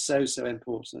it's so, so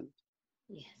important.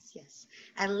 Yes, yes.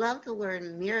 I love the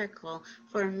word miracle.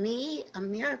 For me, a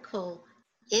miracle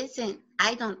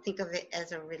I don't think of it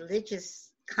as a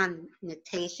religious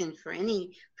connotation for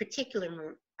any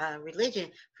particular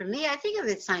religion. For me, I think of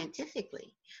it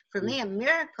scientifically. For me, a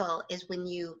miracle is when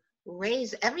you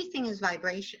raise, everything is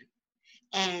vibration.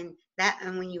 And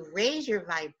when you raise your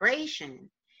vibration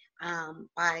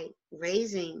by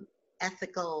raising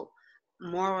ethical,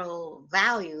 moral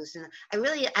values, and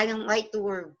I don't like the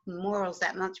word morals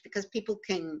that much because people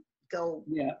can go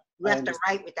left or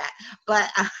right with that.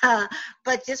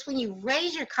 But just when you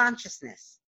raise your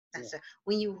consciousness,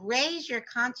 when you raise your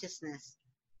consciousness,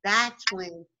 that's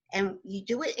when, and you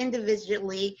do it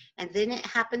individually, and then it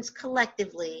happens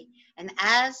collectively. And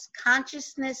as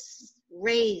consciousness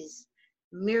raise,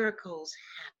 miracles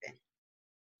happen.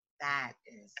 That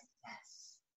is,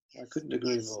 yes. I couldn't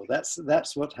agree more.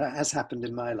 That's what has happened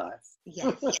in my life.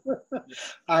 Yes.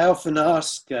 I often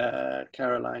ask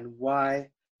Caroline, why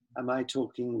am I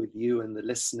talking with you and the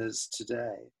listeners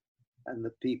today and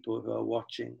the people who are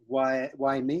watching? Why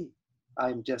me?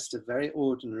 I'm just a very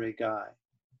ordinary guy.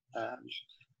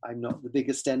 I'm not the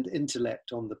biggest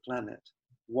intellect on the planet.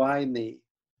 Why me?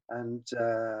 And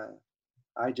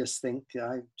I just think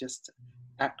I just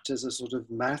act as a sort of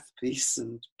mouthpiece,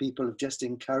 and people have just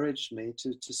encouraged me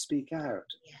to speak out.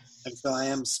 Yes. And so I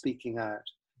am speaking out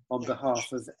on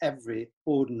behalf of every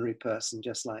ordinary person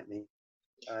just like me,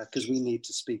 because we need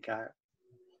to speak out.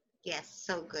 Yes,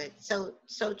 so good. So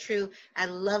true. I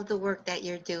love the work that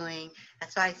you're doing.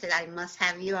 That's why I said I must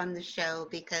have you on the show,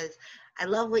 because I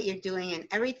love what you're doing, and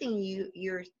everything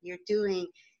you're doing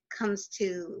comes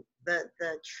to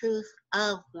the truth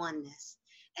of oneness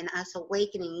and us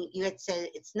awakening. You had said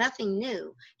it's nothing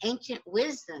new. Ancient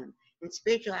wisdom and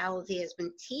spirituality has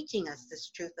been teaching us this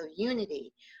truth of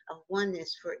unity, of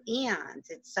oneness for eons.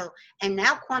 And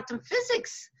now quantum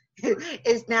physics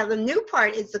is now the new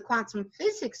part. Is the quantum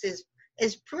physics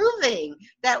is proving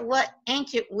that what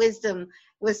ancient wisdom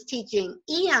was teaching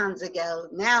eons ago,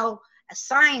 now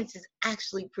science is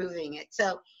actually proving it.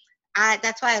 So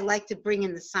that's why I like to bring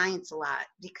in the science a lot,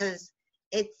 because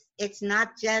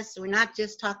we're not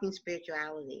just talking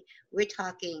spirituality. We're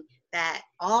talking that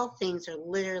all things are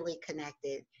literally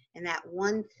connected, and that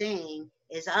one thing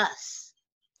is us.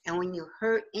 And when you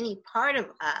hurt any part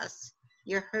of us,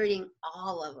 you're hurting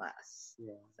all of us.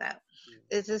 So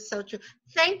this is so true.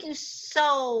 Thank you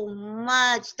so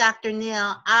much, Dr.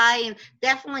 Neil. I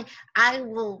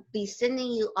will be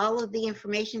sending you all of the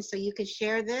information so you can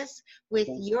share this with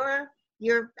your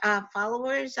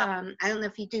followers. I don't know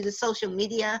if you do the social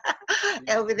media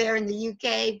over there in the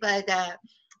UK, but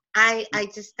I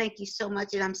just thank you so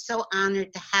much, and I'm so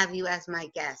honored to have you as my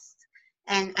guest.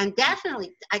 And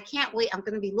definitely, I can't wait. I'm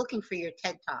going to be looking for your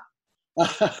TED Talk.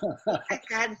 I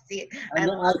gotta see it.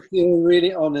 I feel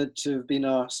really honored to have been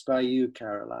asked by you,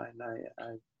 Caroline.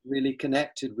 I really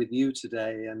connected with you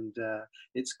today, and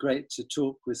it's great to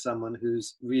talk with someone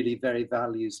who's really very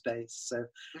values-based. So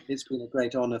it's been a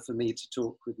great honor for me to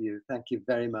talk with you. Thank you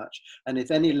very much. And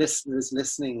if any listener is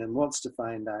listening and wants to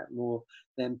find out more,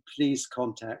 then please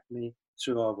contact me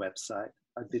through our website.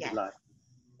 I'd be delighted.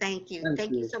 Thank you.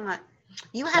 Thank you so much.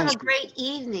 You have a great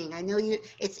evening. I know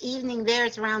it's evening there.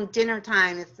 It's around dinner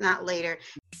time, if not later.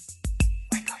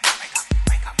 Wake up, wake up,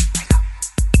 wake up, wake up.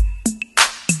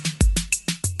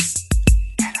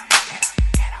 Get up, get up,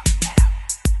 get up, get up.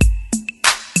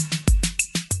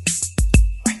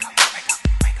 Wake up, wake up, wake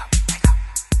up, wake up.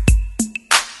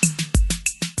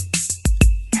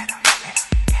 Get up, get up,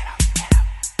 get up, get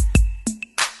up.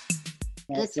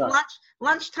 It's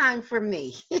lunchtime for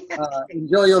me.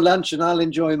 Enjoy your lunch, and I'll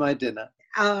enjoy my dinner.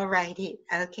 All righty.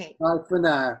 Okay. Bye for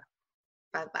now.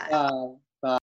 Bye-bye. Bye.